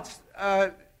thoughts,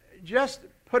 just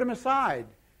put them aside.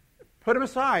 Put them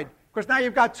aside. Because now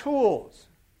you've got tools.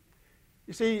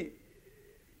 You see,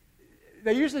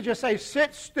 they usually just say,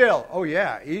 sit still. Oh,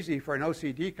 yeah, easy for an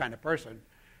OCD kind of person.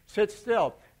 Sit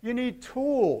still. You need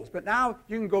tools. But now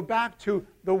you can go back to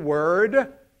the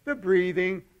word, the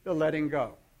breathing, the letting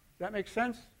go. Does that make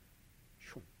sense?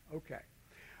 Okay.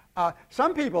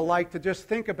 Some people like to just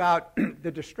think about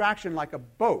the distraction like a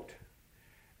boat.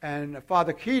 And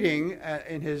Father Keating,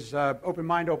 in his Open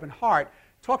Mind, Open Heart,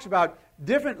 talks about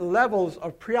different levels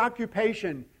of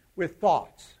preoccupation with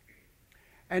thoughts.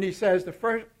 And he says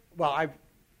I've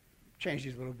changed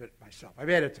these a little bit myself. I've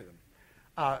added to them.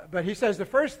 But he says the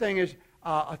first thing is,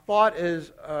 a thought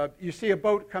is, you see a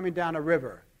boat coming down a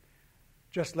river.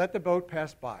 Just let the boat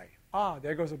pass by.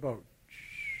 There goes a boat.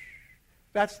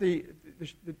 That's the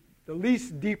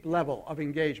least deep level of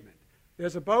engagement.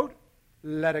 There's a boat,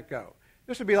 let it go.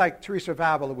 This would be like Teresa of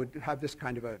Avila would have this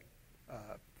kind of a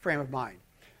frame of mind.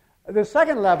 The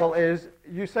second level is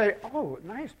you say, oh,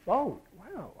 nice boat.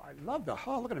 Wow, I love the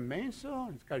hull. Look at the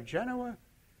mainsail. It's got a Genoa.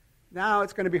 Now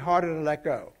it's going to be harder to let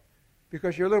go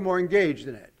because you're a little more engaged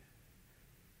in it.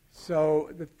 So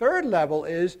the third level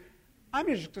is I'm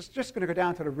just going to go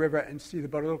down to the river and see the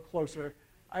boat a little closer.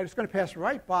 I'm just going to pass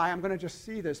right by. I'm going to just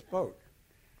see this boat.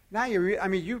 Now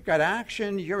you've got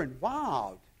action. You're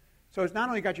involved. So it's not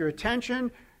only got your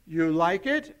attention, you like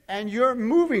it, and you're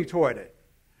moving toward it.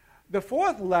 The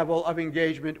fourth level of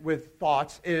engagement with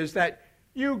thoughts is that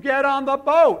you get on the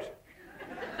boat.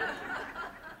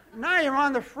 Now you're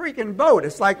on the freaking boat.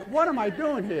 It's like, what am I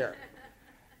doing here?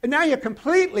 And now you're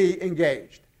completely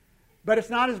engaged. But it's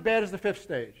not as bad as the fifth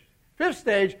stage. Fifth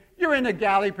stage, you're in the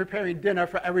galley preparing dinner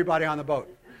for everybody on the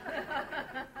boat.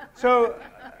 So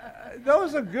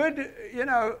those are good,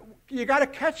 you got to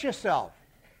catch yourself.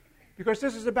 Because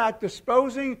this is about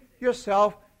disposing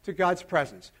yourself to God's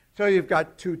presence. So you've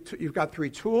got three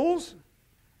tools,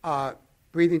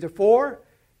 breathing to 4,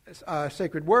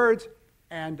 sacred words,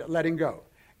 and letting go.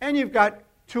 And you've got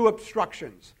 2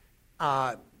 obstructions,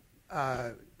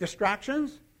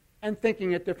 distractions and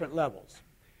thinking at different levels.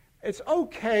 It's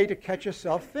okay to catch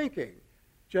yourself thinking.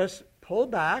 Just pull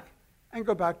back and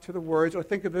go back to the words or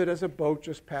think of it as a boat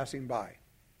just passing by.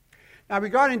 Now,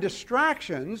 regarding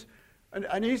distractions,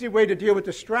 an easy way to deal with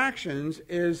distractions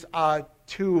is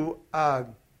to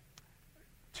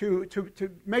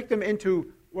make them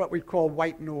into what we call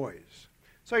white noise.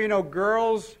 So,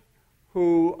 girls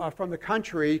who are from the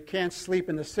country can't sleep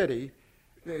in the city.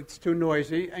 It's too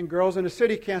noisy. And girls in the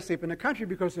city can't sleep in the country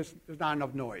because there's not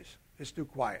enough noise. It's too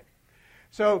quiet.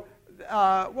 So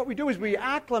what we do is we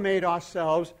acclimate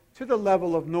ourselves to the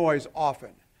level of noise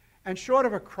often. And short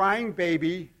of a crying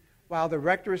baby while the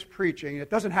rector is preaching, it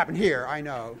doesn't happen here, I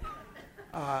know,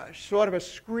 short of a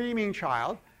screaming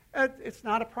child, it's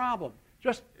not a problem.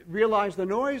 Just realize the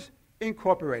noise,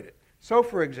 incorporate it. So,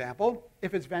 for example,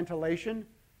 if it's ventilation,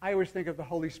 I always think of the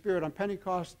Holy Spirit on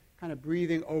Pentecost kind of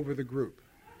breathing over the group.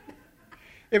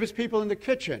 If it's people in the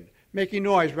kitchen making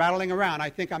noise, rattling around, I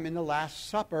think I'm in the Last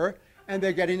Supper and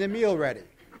they're getting the meal ready.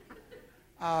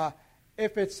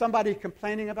 If it's somebody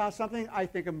complaining about something, I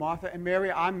think of Martha and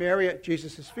Mary. I'm Mary at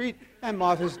Jesus' feet, and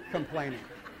Martha's complaining.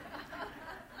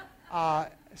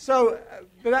 So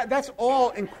that's all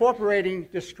incorporating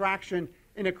distraction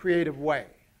in a creative way.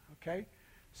 Okay?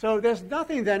 So there's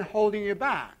nothing then holding you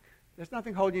back. There's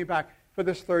nothing holding you back for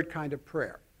this third kind of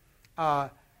prayer.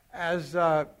 As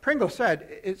Pringle said,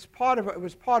 it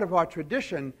was part of our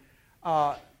tradition,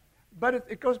 but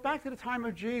it goes back to the time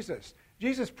of Jesus.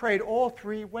 Jesus prayed all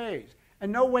 3 ways.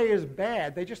 And no way is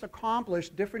bad. They just accomplish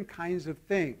different kinds of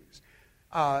things.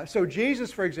 So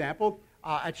Jesus, for example,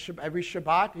 at every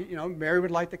Shabbat, Mary would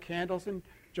light the candles and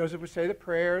Joseph would say the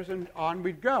prayers and on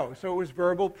we'd go. So it was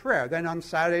verbal prayer. Then on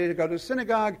Saturday to go to the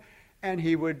synagogue and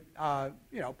he would,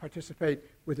 participate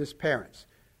with his parents.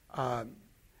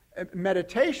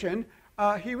 Meditation,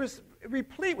 he was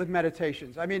replete with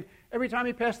meditations. I mean, every time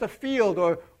he passed a field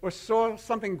or saw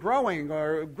something growing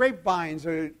or grapevines,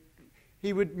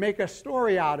 he would make a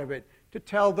story out of it to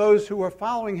tell those who were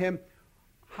following him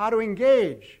how to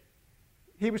engage.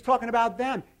 He was talking about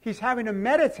them. He's having to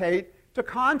meditate to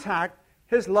contact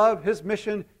his love, his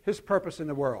mission, his purpose in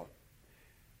the world.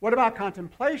 What about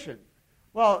contemplation?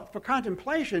 Well, for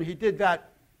contemplation, he did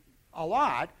that a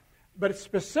lot, but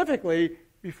specifically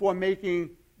before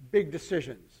making big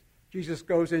decisions. Jesus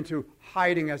goes into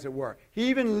hiding, as it were. He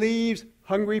even leaves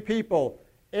hungry people,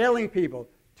 ailing people,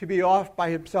 to be off by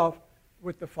himself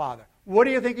with the Father. What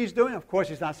do you think he's doing? Of course,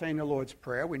 he's not saying the Lord's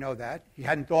Prayer. We know that. He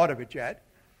hadn't thought of it yet.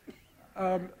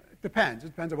 It depends. It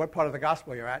depends on what part of the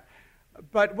gospel you're at.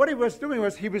 But what he was doing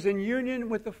was he was in union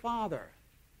with the Father.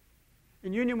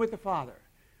 In union with the Father.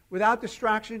 Without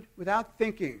distraction, without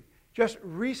thinking, just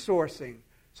resourcing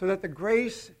so that the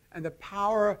grace and the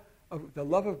power of the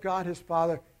love of God, his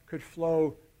Father, could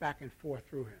flow back and forth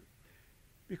through him.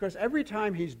 Because every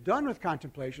time he's done with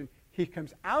contemplation, he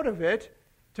comes out of it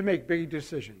to make big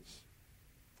decisions.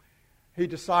 He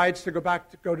decides to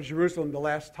go to Jerusalem the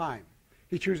last time.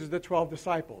 He chooses the 12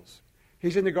 disciples.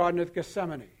 He's in the Garden of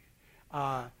Gethsemane.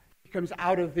 He comes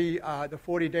out of the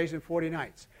 40 days and 40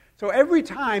 nights. So every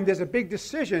time there's a big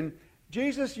decision,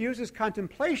 Jesus uses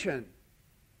contemplation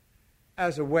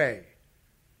as a way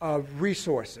of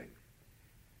resourcing.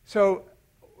 So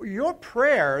your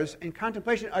prayers in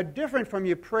contemplation are different from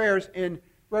your prayers in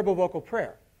verbal vocal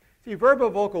prayer. See, verbal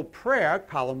vocal prayer,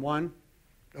 column 1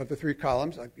 of the 3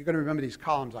 columns, you're going to remember these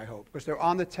columns, I hope, because they're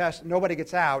on the test. Nobody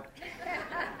gets out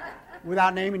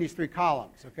without naming these 3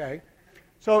 columns, okay?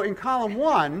 So in column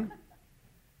 1,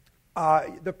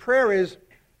 the prayer is,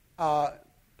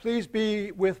 please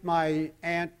be with my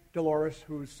Aunt Dolores,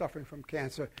 who's suffering from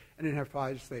cancer and in her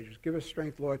 5 stages. Give her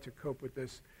strength, Lord, to cope with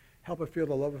this. Help her feel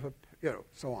the love of her,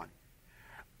 so on.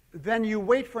 Then you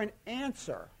wait for an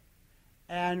answer.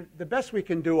 And the best we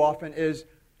can do often is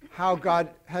how God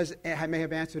may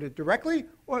have answered it directly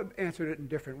or answered it in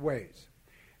different ways.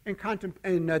 In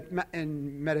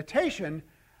meditation,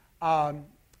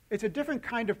 it's a different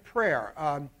kind of prayer.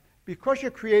 Because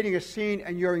you're creating a scene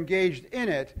and you're engaged in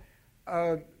it,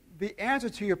 the answer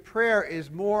to your prayer is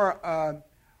more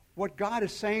what God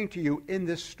is saying to you in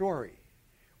this story,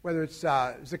 whether it's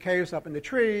Zacchaeus up in the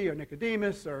tree or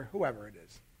Nicodemus or whoever it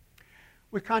is.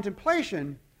 With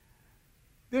contemplation,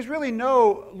 there's really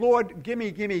no, Lord, gimme,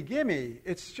 gimme, gimme.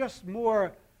 It's just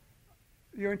more,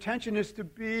 your intention is to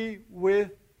be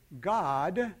with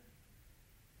God,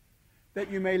 that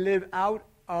you may live out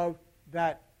of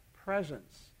that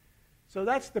presence. So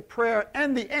that's the prayer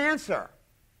and the answer.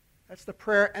 That's the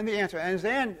prayer and the answer. And as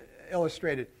Anne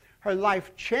illustrated, her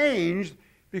life changed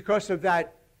because of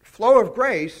that flow of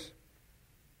grace,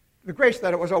 the grace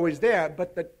that it was always there,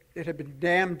 but that it had been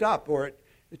dammed up, or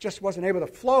it just wasn't able to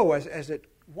flow as it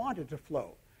wanted to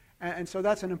flow. And so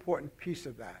that's an important piece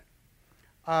of that.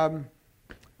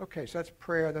 Okay, so that's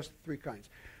prayer. That's the 3 kinds.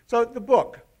 So the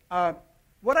book,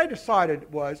 what I decided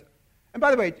was, and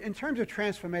by the way, in terms of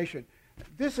transformation,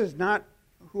 this is not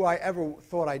who I ever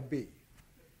thought I'd be.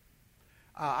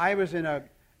 I was in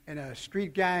a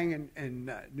street gang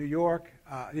in New York,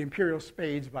 the Imperial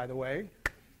Spades, by the way.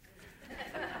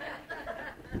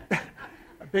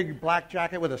 A big black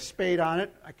jacket with a spade on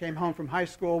it. I came home from high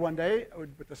school one day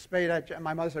with the spade.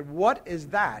 My mother said, "What is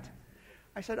that?"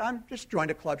 I said, "I'm just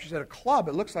joined a club." She said, "A club?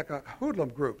 It looks like a hoodlum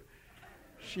group."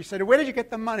 She said, "Where did you get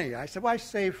the money?" I said, "Well, I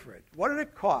saved for it." "What did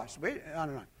it cost?" Wait, I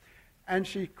don't know. And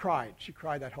she cried. She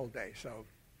cried that whole day. So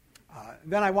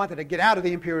then I wanted to get out of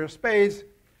the Imperial Spades,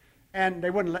 and they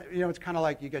wouldn't let, it's kind of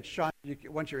like you get shunned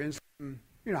once you're in something.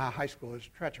 You know how high school is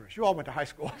treacherous. You all went to high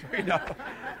school, so you know.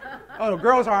 Oh,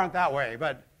 girls aren't that way,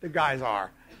 but the guys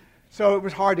are. So it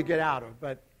was hard to get out of.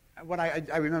 But when I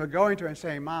remember going to her and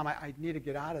saying, "Mom, I need to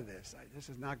get out of this. This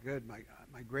is not good.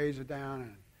 My grades are down,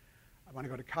 and I want to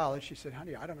go to college." She said,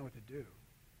 "Honey, I don't know what to do.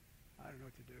 I don't know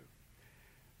what to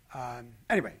do."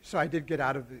 Anyway, so I did get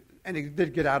out of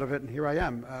it, and here I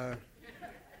am.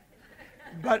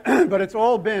 But it's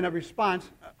all been a response,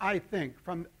 I think,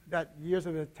 from that years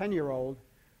of a 10-year-old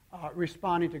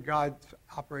responding to God's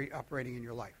operating in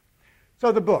your life.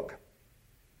 So the book.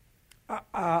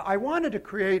 I wanted to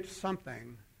create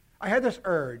something. I had this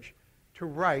urge to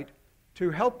write to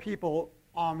help people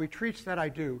on retreats that I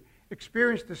do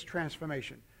experience this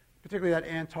transformation, particularly that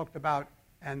Anne talked about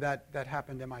and that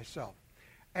happened to myself.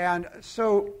 And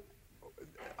so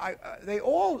they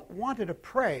all wanted to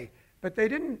pray, but they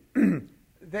didn't.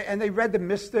 They read the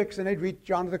mystics, and they'd read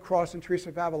John of the Cross and Teresa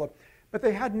of Avila, but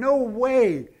they had no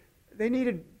way. They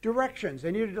needed directions.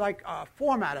 They needed like a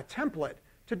format, a template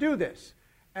to do this.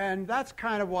 And that's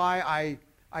kind of why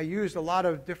I used a lot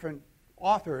of different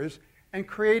authors and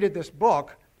created this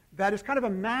book that is kind of a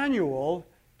manual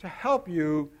to help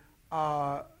you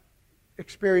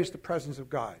experience the presence of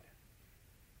God.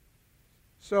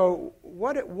 So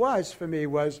what it was for me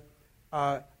was,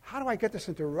 how do I get this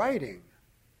into writing?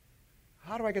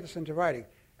 How do I get this into writing?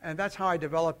 And that's how I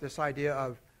developed this idea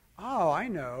of, I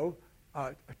know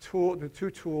the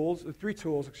three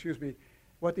tools,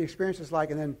 what the experience is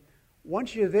like. And then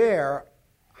once you're there,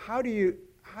 how do you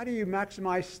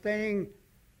maximize staying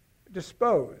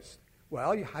disposed?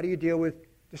 Well, how do you deal with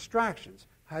distractions?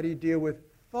 How do you deal with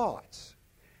thoughts?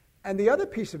 And the other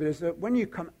piece of it is that when you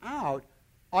come out,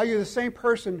 are you the same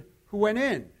person who went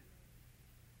in?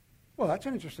 Well, that's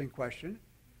an interesting question.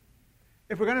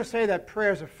 If we're going to say that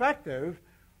prayer is effective,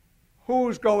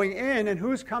 who's going in and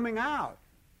who's coming out?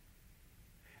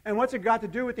 And what's it got to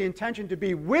do with the intention to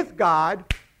be with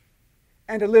God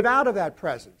and to live out of that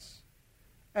presence?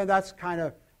 And that's kind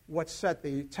of what set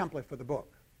the template for the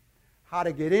book. How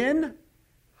to get in,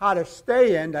 how to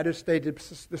stay in, that is, stay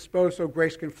disposed so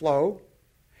grace can flow.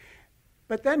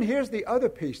 But then here's the other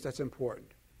piece that's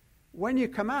important. When you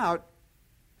come out,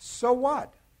 so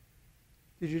what?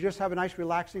 Did you just have a nice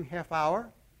relaxing half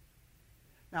hour?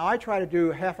 Now, I try to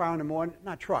do a half hour in the morning.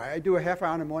 I do a half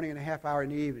hour in the morning and a half hour in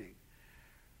the evening.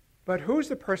 But who's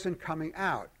the person coming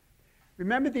out?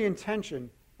 Remember the intention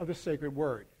of the sacred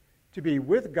word, to be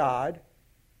with God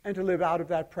and to live out of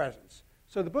that presence.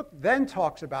 So the book then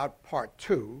talks about part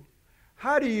 2.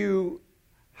 How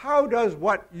does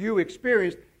what you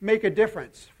experienced make a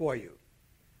difference for you?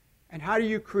 And how do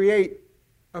you create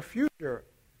a future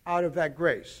out of that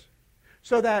grace?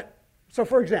 So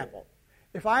for example,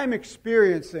 if I'm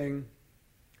experiencing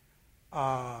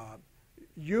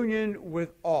union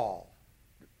with all,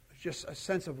 just a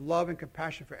sense of love and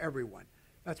compassion for everyone,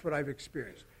 that's what I've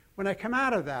experienced. When I come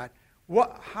out of that,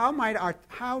 how might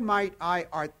I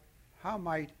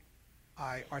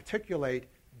articulate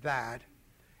that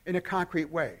in a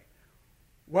concrete way?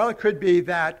 Well, it could be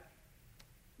that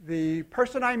the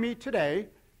person I meet today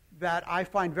that I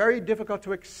find very difficult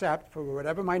to accept for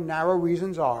whatever my narrow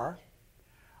reasons are,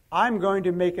 I'm going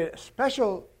to make a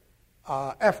special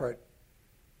effort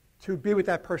to be with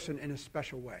that person in a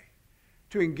special way,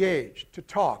 to engage, to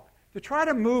talk, to try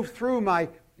to move through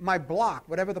my block,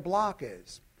 whatever the block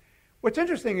is. What's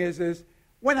interesting is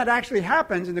when that actually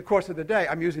happens in the course of the day,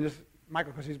 I'm using this,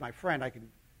 Michael, because he's my friend,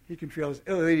 he can feel as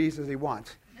ill at ease as he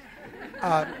wants.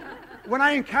 When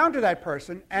I encounter that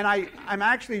person and I'm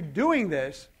actually doing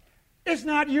this, it's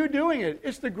not you doing it.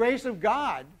 It's the grace of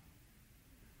God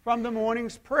from the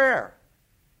morning's prayer.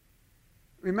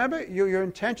 Remember, your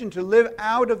intention to live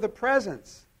out of the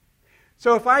presence.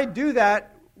 So if I do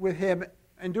that with him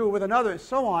and do it with another and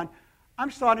so on,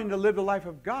 I'm starting to live the life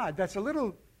of God that's a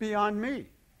little beyond me.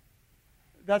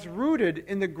 That's rooted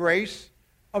in the grace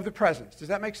of the presence. Does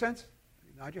that make sense?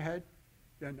 Nod your head.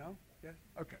 Yeah, no? Yes?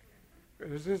 Okay.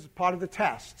 This is part of the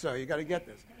test, so you got to get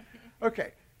this.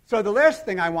 Okay. So the last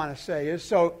thing I want to say is,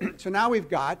 so now we've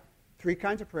got 3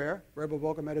 kinds of prayer: verbal,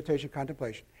 vocal, meditation,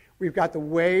 contemplation. We've got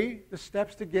the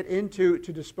steps to get into,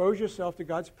 to dispose yourself to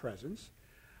God's presence,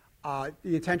 the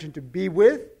intention to be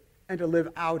with and to live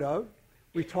out of.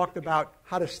 We talked about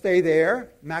how to stay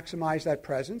there, maximize that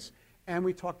presence, and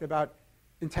we talked about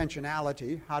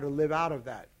intentionality, how to live out of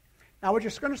that. Now, what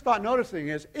you're going to start noticing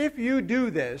is, if you do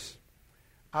this,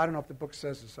 I don't know if the book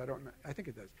says this, I think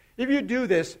it does. If you do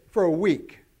this for a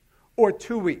week or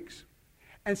 2 weeks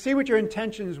and see what your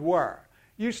intentions were,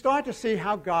 you start to see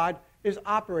how God is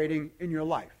operating in your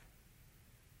life.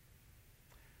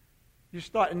 You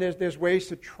start, and there's ways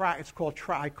to track. It's called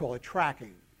I call it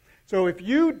tracking. So if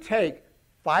you take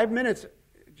 5 minutes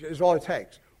is all it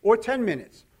takes, or 10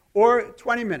 minutes, or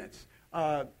 20 minutes,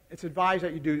 it's advised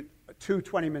that you do 2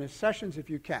 20-minute sessions if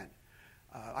you can.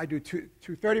 I do two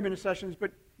 30-minute sessions,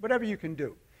 but whatever you can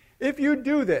do. If you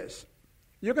do this,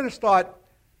 you're going to start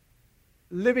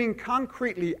living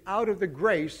concretely out of the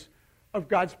grace of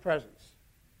God's presence.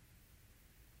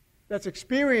 That's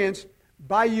experienced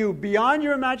by you beyond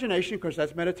your imagination, because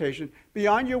that's meditation,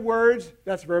 beyond your words,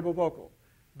 that's verbal vocal,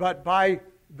 but by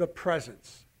the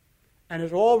presence. And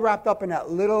it's all wrapped up in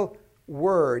that little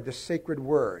word, the sacred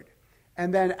word.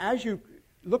 And then as you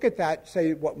look at that,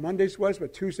 say what Mondays was,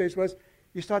 what Tuesdays was,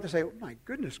 you start to say, oh my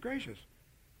goodness gracious,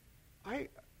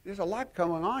 there's a lot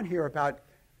going on here about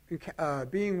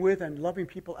being with and loving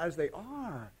people as they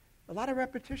are. A lot of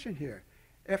repetition here.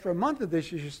 After a month of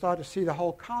this, you should start to see the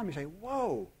whole column. You say,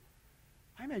 whoa,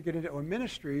 I may get into a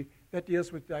ministry that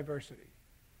deals with diversity.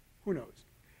 Who knows?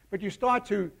 But you start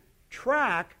to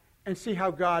track and see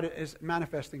how God is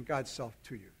manifesting God's self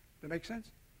to you. Does that make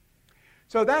sense?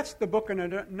 So that's the book in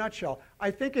a nutshell.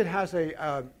 I think it has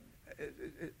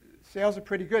sales are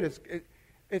pretty good.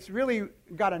 It's really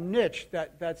got a niche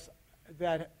that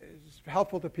is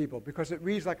helpful to people because it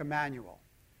reads like a manual.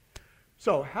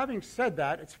 So having said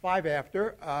that, it's 5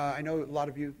 after. I know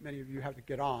many of you have to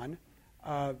get on.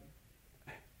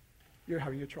 You're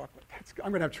having your chocolate.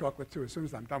 I'm going to have chocolate, too, as soon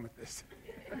as I'm done with this.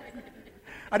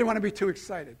 I didn't want to be too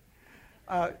excited.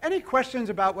 Any questions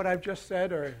about what I've just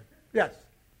said? Or yes?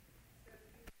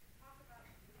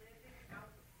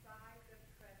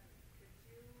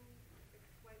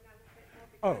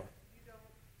 Oh. You don't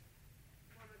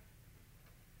want to.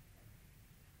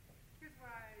 Here's what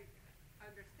I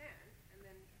understand, and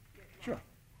then get lost. Sure.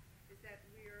 Is that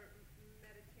we're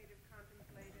meditative,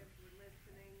 contemplative, we're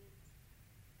listening.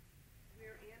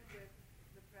 We're in with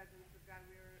the presence of God.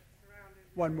 We're surrounded.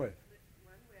 One with.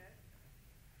 One with.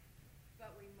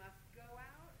 But we must go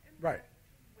out and Right.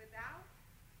 live without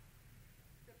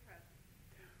the presence.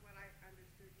 Is what I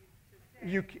understood you to say.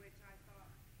 Which I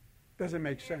thought doesn't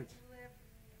make sense.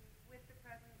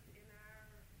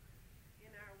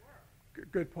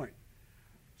 Good point.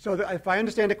 So if I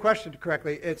understand the question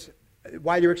correctly, it's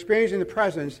while you're experiencing the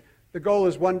presence, the goal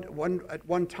is at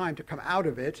one time to come out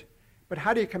of it. But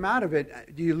how do you come out of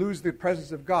it? Do you lose the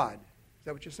presence of God? Is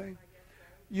that what you're saying?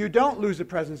 You don't lose the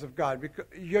presence of God because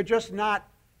you're just not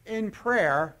in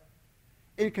prayer,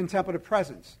 in contemplative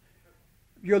presence.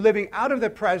 You're living out of the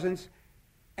presence,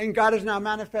 and God is now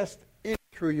manifest in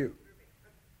through you.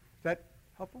 Is that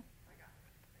helpful?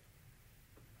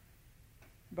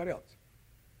 Anybody else?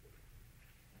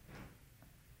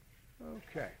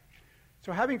 Okay.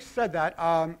 So having said that,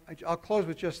 I'll close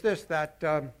with just this, that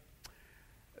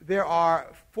there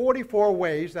are 44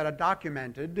 ways that are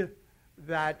documented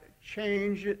that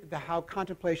change how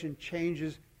contemplation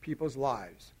changes people's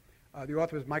lives. The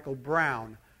author is Michael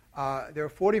Brown. There are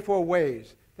 44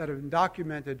 ways that have been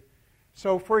documented.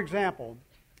 So, for example,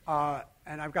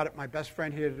 and I've got my best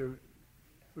friend here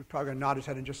who's probably going to nod his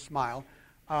head and just smile.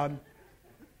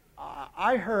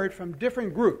 I heard from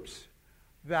different groups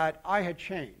that I had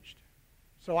changed.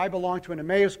 So I belong to an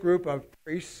Emmaus group of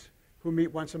priests who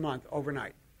meet once a month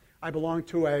overnight. I belong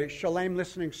to a Shalem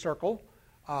listening circle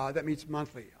that meets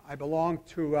monthly. I belong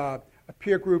to a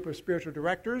peer group of spiritual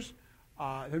directors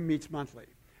who meets monthly.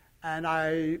 And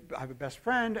I have a best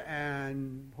friend,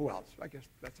 and who else? I guess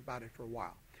that's about it for a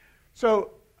while.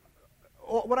 So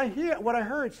what I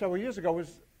heard several years ago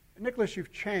was, Nicholas,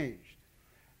 you've changed.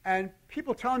 And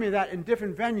people telling me that in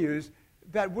different venues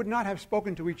that would not have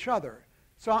spoken to each other.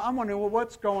 So I'm wondering, well,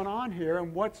 what's going on here,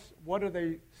 and what are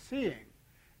they seeing?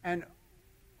 And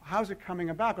how's it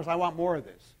coming about? Because I want more of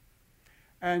this.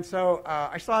 And so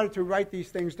I started to write these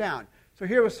things down. So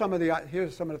here's some of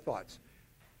the thoughts.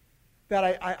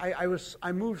 That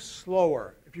I moved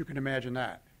slower, if you can imagine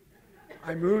that.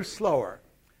 I moved slower.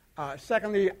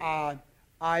 Secondly, I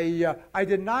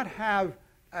didn't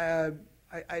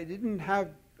have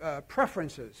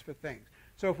preferences for things.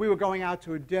 So if we were going out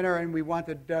to a dinner and we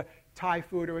wanted Thai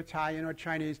food or Italian or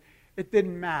Chinese, it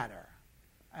didn't matter.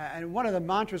 And one of the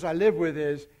mantras I live with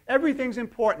is, everything's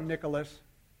important, Nicholas,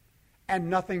 and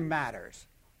nothing matters.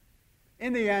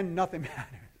 In the end, nothing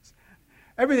matters.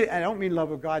 Everything. I don't mean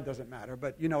love of God doesn't matter,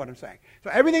 but you know what I'm saying.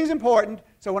 So everything's important.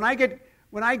 So when I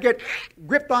get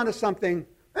gripped onto something,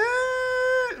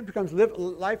 it becomes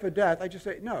life or death. I just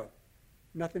say, no,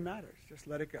 nothing matters. Just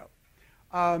let it go.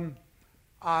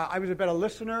 I was a better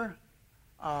listener.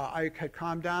 I had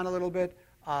calmed down a little bit.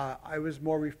 I was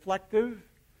more reflective.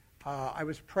 I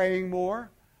was praying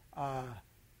more. I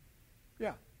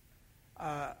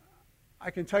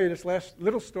can tell you this last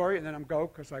little story, and then I'm go,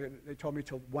 because they told me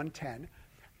till 1:10.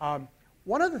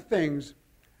 One of the things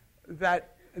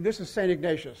that, and this is St.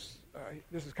 Ignatius,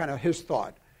 this is kind of his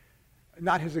thought,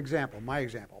 not his example, my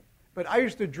example. But I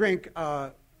used to drink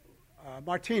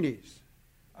martinis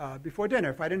before dinner.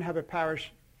 If I didn't have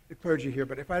the clergy here,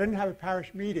 but if I didn't have a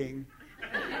parish meeting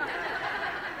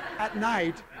at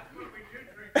night.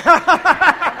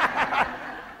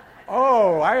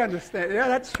 Oh, I understand. Yeah,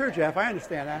 that's true, Jeff. I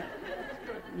understand that.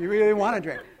 You really want to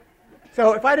drink.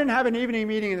 So if I didn't have an evening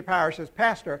meeting in the parish as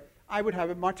pastor, I would have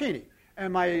a martini.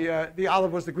 And the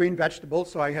olive was the green vegetable,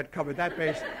 so I had covered that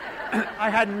base. I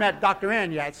hadn't met Dr.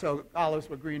 Ann yet, so olives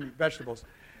were green vegetables.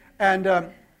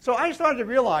 And so I started to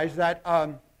realize that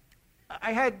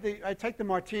I'd take the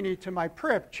martini to my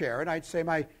prayer chair, and I'd say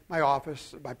my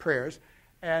office, my prayers,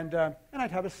 and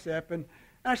I'd have a sip. And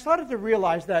I started to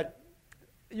realize that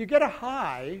you get a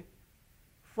high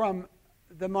from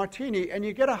the martini, and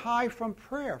you get a high from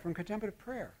prayer, from contemplative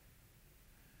prayer.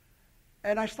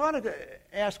 And I started to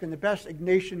ask in the best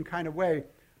Ignatian kind of way,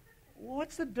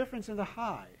 what's the difference in the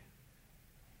high?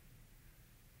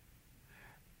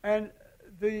 And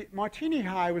the martini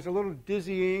high was a little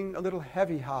dizzying, a little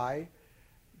heavy high.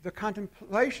 The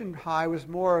contemplation high was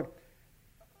more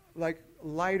like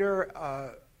lighter,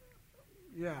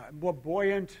 more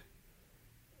buoyant,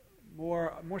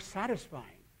 more satisfying.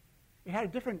 It had a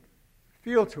different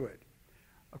feel to it.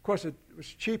 Of course, it was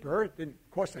cheaper. It didn't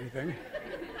cost anything.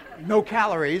 No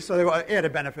calories, so there were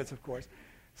added benefits, of course.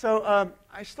 So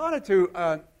I started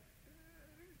to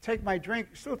take my drink,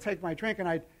 and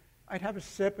I'd have a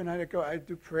sip, and I'd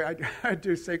do prayer, I'd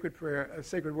do sacred prayer, a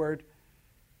sacred word,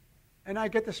 and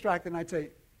I'd get distracted, and I'd say,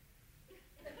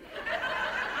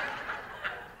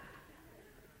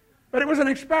 but it was an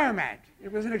experiment.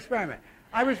 It was an experiment.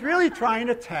 I was really trying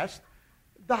to test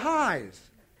the highs.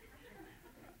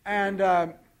 And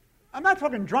I'm not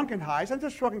talking drunken highs. I'm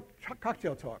just talking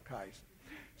cocktail talk highs.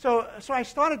 So I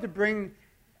started to bring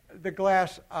the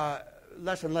glass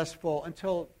less and less full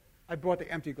until I brought the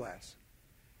empty glass.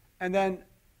 And then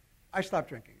I stopped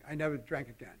drinking. I never drank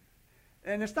again.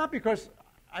 And it's not because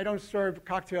I don't serve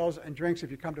cocktails and drinks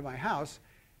if you come to my house.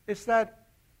 It's that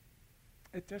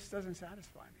it just doesn't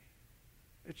satisfy me.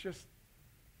 It's just,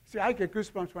 see, I get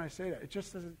goosebumps when I say that. It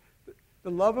just doesn't,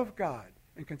 the love of God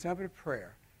and contemplative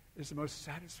prayer is the most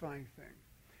satisfying thing.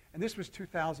 And this was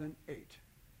 2008.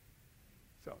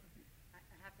 So. I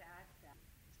have to ask that.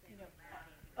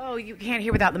 Oh, you can't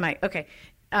hear without the mic. Okay.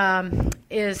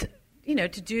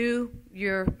 To do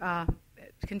your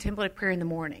contemplative prayer in the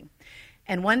morning.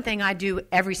 And one thing I do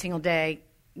every single day,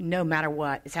 no matter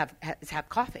what, is have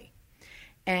coffee.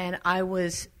 And I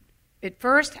was at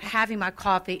first having my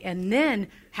coffee and then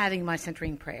having my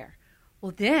centering prayer.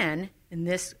 Well, then,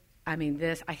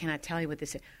 I cannot tell you what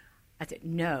this is. I said,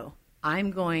 no, I'm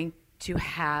going to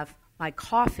have my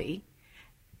coffee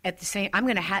at the same, I'm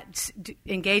going to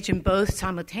engage in both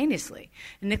simultaneously.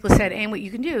 And Nicholas said, and what you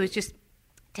can do is just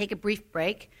take a brief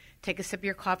break, take a sip of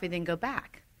your coffee, then go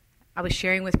back. I was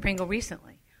sharing with Pringle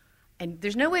recently. And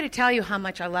there's no way to tell you how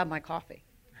much I love my coffee.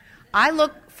 I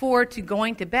look forward to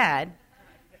going to bed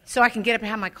so I can get up and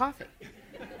have my coffee.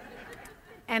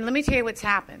 And let me tell you what's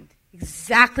happened,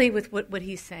 exactly with what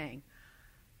he's saying.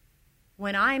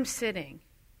 When I'm sitting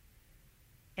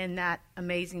in that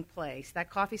amazing place, that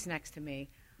coffee's next to me,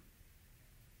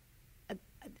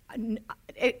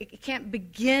 it can't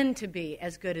begin to be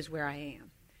as good as where I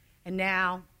am. And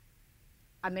now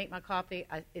I make my coffee.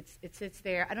 It sits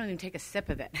there. I don't even take a sip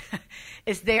of it.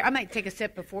 It's there. I might take a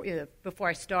sip before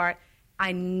I start.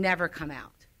 I never come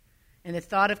out. And the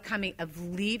thought of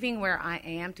leaving where I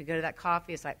am to go to that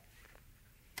coffee is like,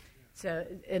 so,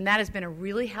 and that has been a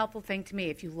really helpful thing to me.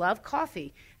 If you love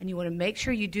coffee and you want to make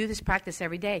sure you do this practice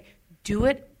every day, do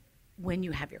it when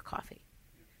you have your coffee.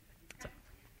 So.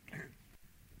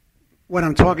 When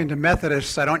I'm talking to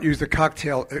Methodists, I don't use the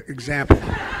cocktail example.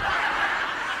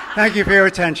 Thank you for your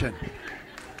attention.